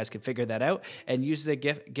hopefully you guys can figure that out and use the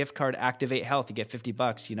gift card Activate Health. You get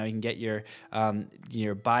 $50. You can get your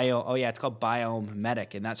bio. Oh yeah, it's called Biome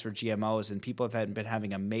Medic, and that's for GMOs. And people have been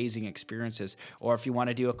having amazing experiences. Or if you want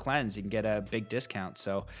to do a cleanse, you can get a big discount.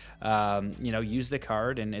 So use the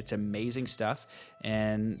card, and it's amazing stuff.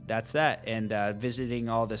 And that's that. And visiting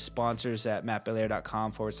all the sponsors at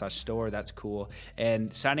mattbelair.com/store. That's cool.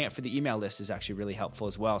 And signing up for the email list is actually really helpful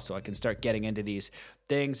as well. So I can start getting into these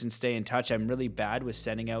things and stay in touch. I'm really bad with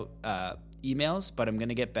sending out emails, but I'm going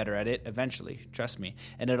to get better at it eventually. Trust me.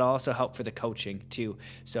 And it'll also help for the coaching too.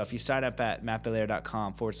 So if you sign up at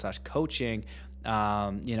mattbelair.com/coaching,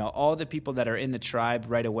 all the people that are in the tribe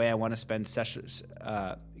right away, I want to spend sessions,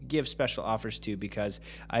 give special offers to, because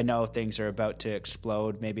I know things are about to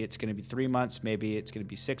explode. Maybe it's going to be 3 months, maybe it's going to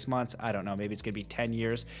be 6 months, I don't know, maybe it's going to be 10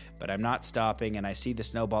 years, but I'm not stopping. And I see the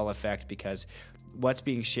snowball effect, because what's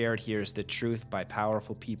being shared here is the truth by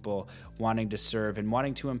powerful people wanting to serve and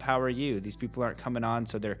wanting to empower you. These people aren't coming on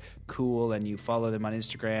so they're cool and you follow them on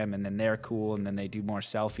Instagram and then they're cool and then they do more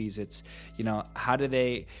selfies. It's, how do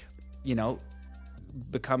they,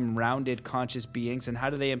 become rounded conscious beings, and how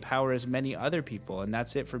do they empower as many other people? And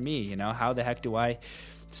that's it for me. How the heck do I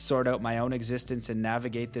sort out my own existence and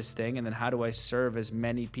navigate this thing, and then how do I serve as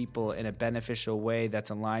many people in a beneficial way that's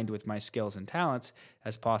aligned with my skills and talents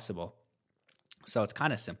as possible? So it's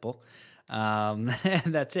kind of simple. And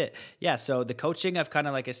that's it. Yeah. So the coaching, I've kind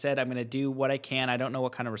of, like I said, I'm going to do what I can. I don't know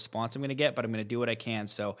what kind of response I'm going to get, but I'm going to do what I can.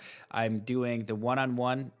 So I'm doing the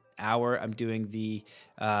one-on-one hour. I'm doing the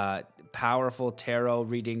powerful tarot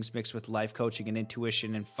readings mixed with life coaching and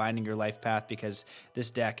intuition and finding your life path, because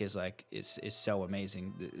this deck is so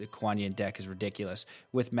amazing. The Kuan Yin deck is ridiculous,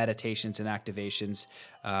 with meditations and activations.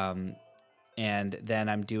 And then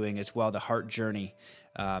I'm doing as well the heart journey,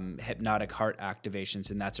 hypnotic heart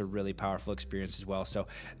activations, and that's a really powerful experience as well. So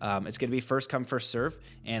it's going to be first come, first serve,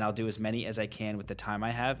 and I'll do as many as I can with the time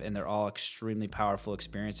I have, and they're all extremely powerful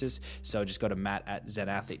experiences. So just go to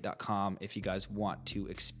matt@zenathlete.com if you guys want to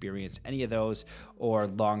experience any of those or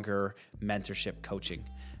longer mentorship coaching.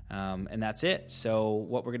 And that's it. So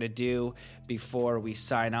what we're going to do before we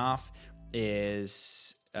sign off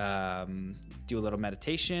is do a little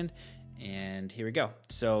meditation. And here we go.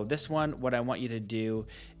 So this one, what I want you to do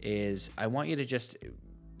is I want you to just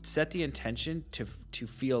set the intention to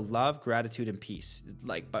feel love, gratitude, and peace.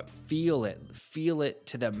 But feel it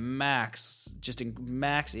to the max. Just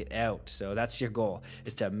max it out. So that's your goal,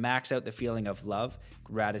 is to max out the feeling of love,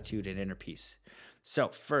 gratitude, and inner peace. So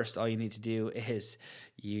first, all you need to do is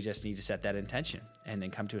you just need to set that intention and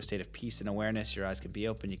then come to a state of peace and awareness. Your eyes can be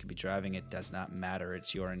open. You can be driving. It does not matter.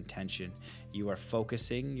 It's your intention. You are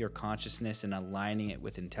focusing your consciousness and aligning it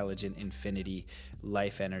with intelligent infinity,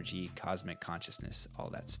 life energy, cosmic consciousness,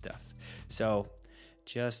 all that stuff. So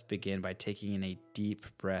just begin by taking in a deep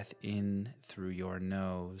breath in through your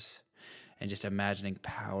nose and just imagining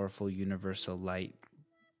powerful universal light,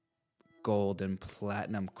 gold and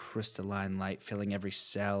platinum crystalline light filling every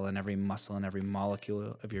cell and every muscle and every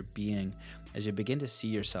molecule of your being as you begin to see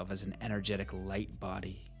yourself as an energetic light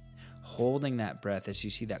body. Holding that breath as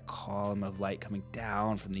you see that column of light coming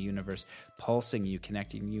down from the universe, pulsing you,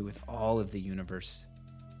 connecting you with all of the universe.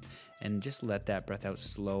 And just let that breath out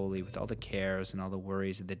slowly with all the cares and all the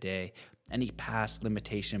worries of the day, any past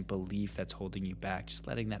limitation, belief that's holding you back, just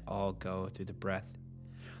letting that all go through the breath.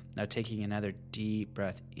 Now taking another deep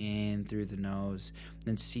breath in through the nose,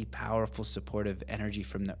 then see powerful supportive energy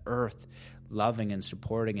from the earth, loving and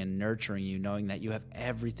supporting and nurturing you, knowing that you have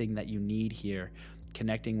everything that you need here,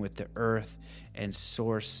 connecting with the earth and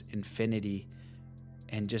source infinity,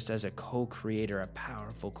 and just as a co-creator, a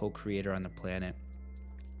powerful co-creator on the planet,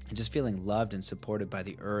 and just feeling loved and supported by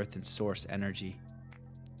the earth and source energy.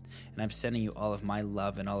 And I'm sending you all of my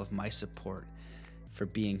love and all of my support for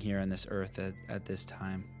being here on this earth at this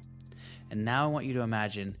time. And now I want you to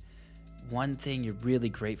imagine one thing you're really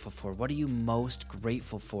grateful for. What are you most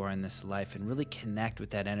grateful for in this life? And really connect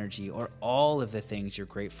with that energy, or all of the things you're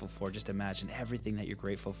grateful for. Just imagine everything that you're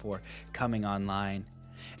grateful for coming online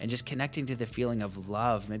and just connecting to the feeling of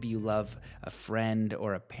love. Maybe you love a friend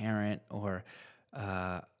or a parent or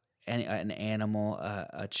an animal,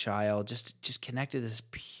 a child. Just connect to this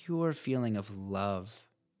pure feeling of love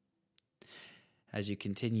as you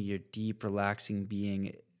continue your deep, relaxing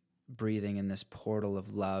being, breathing in this portal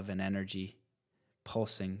of love and energy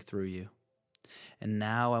pulsing through you. And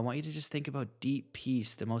now I want you to just think about deep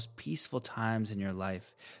peace, the most peaceful times in your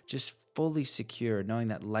life, just fully secure, knowing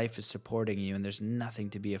that life is supporting you and there's nothing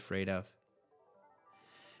to be afraid of.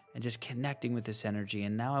 And just connecting with this energy.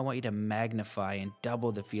 And now I want you to magnify and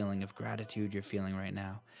double the feeling of gratitude you're feeling right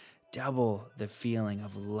now. Double the feeling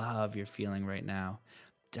of love you're feeling right now.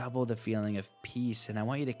 Double the feeling of peace. And I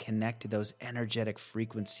want you to connect to those energetic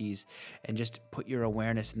frequencies and just put your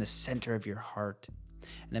awareness in the center of your heart.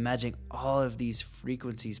 And imagine all of these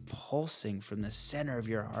frequencies pulsing from the center of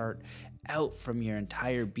your heart out from your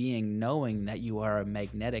entire being, knowing that you are a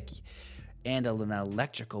magnetic and an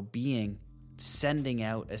electrical being, sending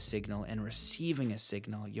out a signal and receiving a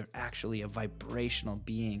signal. You're actually a vibrational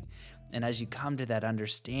being. And as you come to that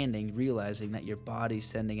understanding, realizing that your body's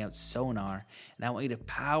sending out sonar, and I want you to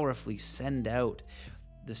powerfully send out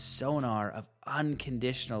the sonar of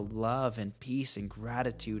unconditional love and peace and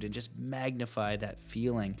gratitude, and just magnify that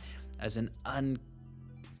feeling as an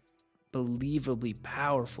unbelievably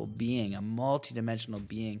powerful being, a multidimensional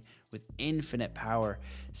being with infinite power,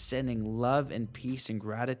 sending love and peace and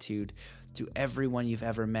gratitude to everyone you've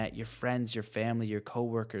ever met, your friends, your family, your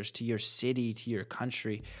coworkers, to your city, to your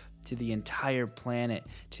country, to the entire planet,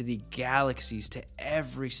 to the galaxies, to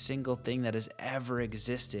every single thing that has ever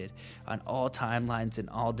existed on all timelines and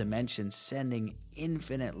all dimensions, sending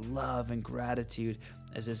infinite love and gratitude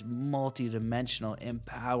as this multidimensional,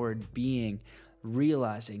 empowered being,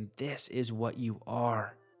 realizing this is what you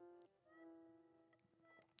are.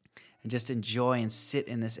 And just enjoy and sit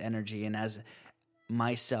in this energy. And as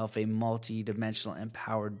myself, a multi-dimensional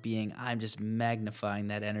empowered being, I'm just magnifying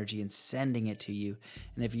that energy and sending it to you.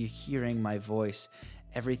 And if you're hearing my voice,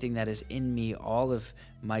 everything that is in me, all of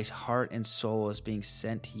my heart and soul is being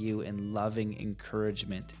sent to you in loving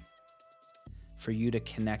encouragement for you to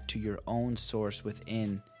connect to your own source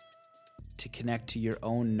within, to connect to your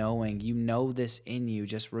own knowing. You know this in you.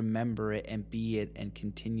 Just remember it and be it and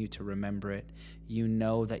continue to remember it. You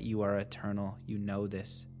know that you are eternal. You know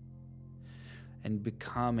this. And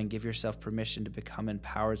become and give yourself permission to become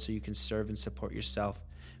empowered so you can serve and support yourself,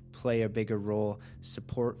 play a bigger role,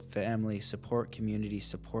 support family, support community,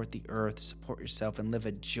 support the earth, support yourself, and live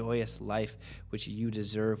a joyous life which you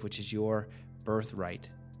deserve, which is your birthright.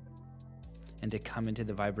 And to come into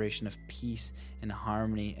the vibration of peace and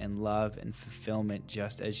harmony and love and fulfillment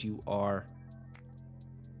just as you are.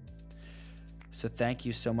 So thank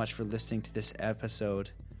you so much for listening to this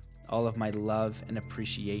episode. All of my love and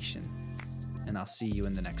appreciation. And I'll see you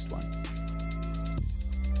in the next one.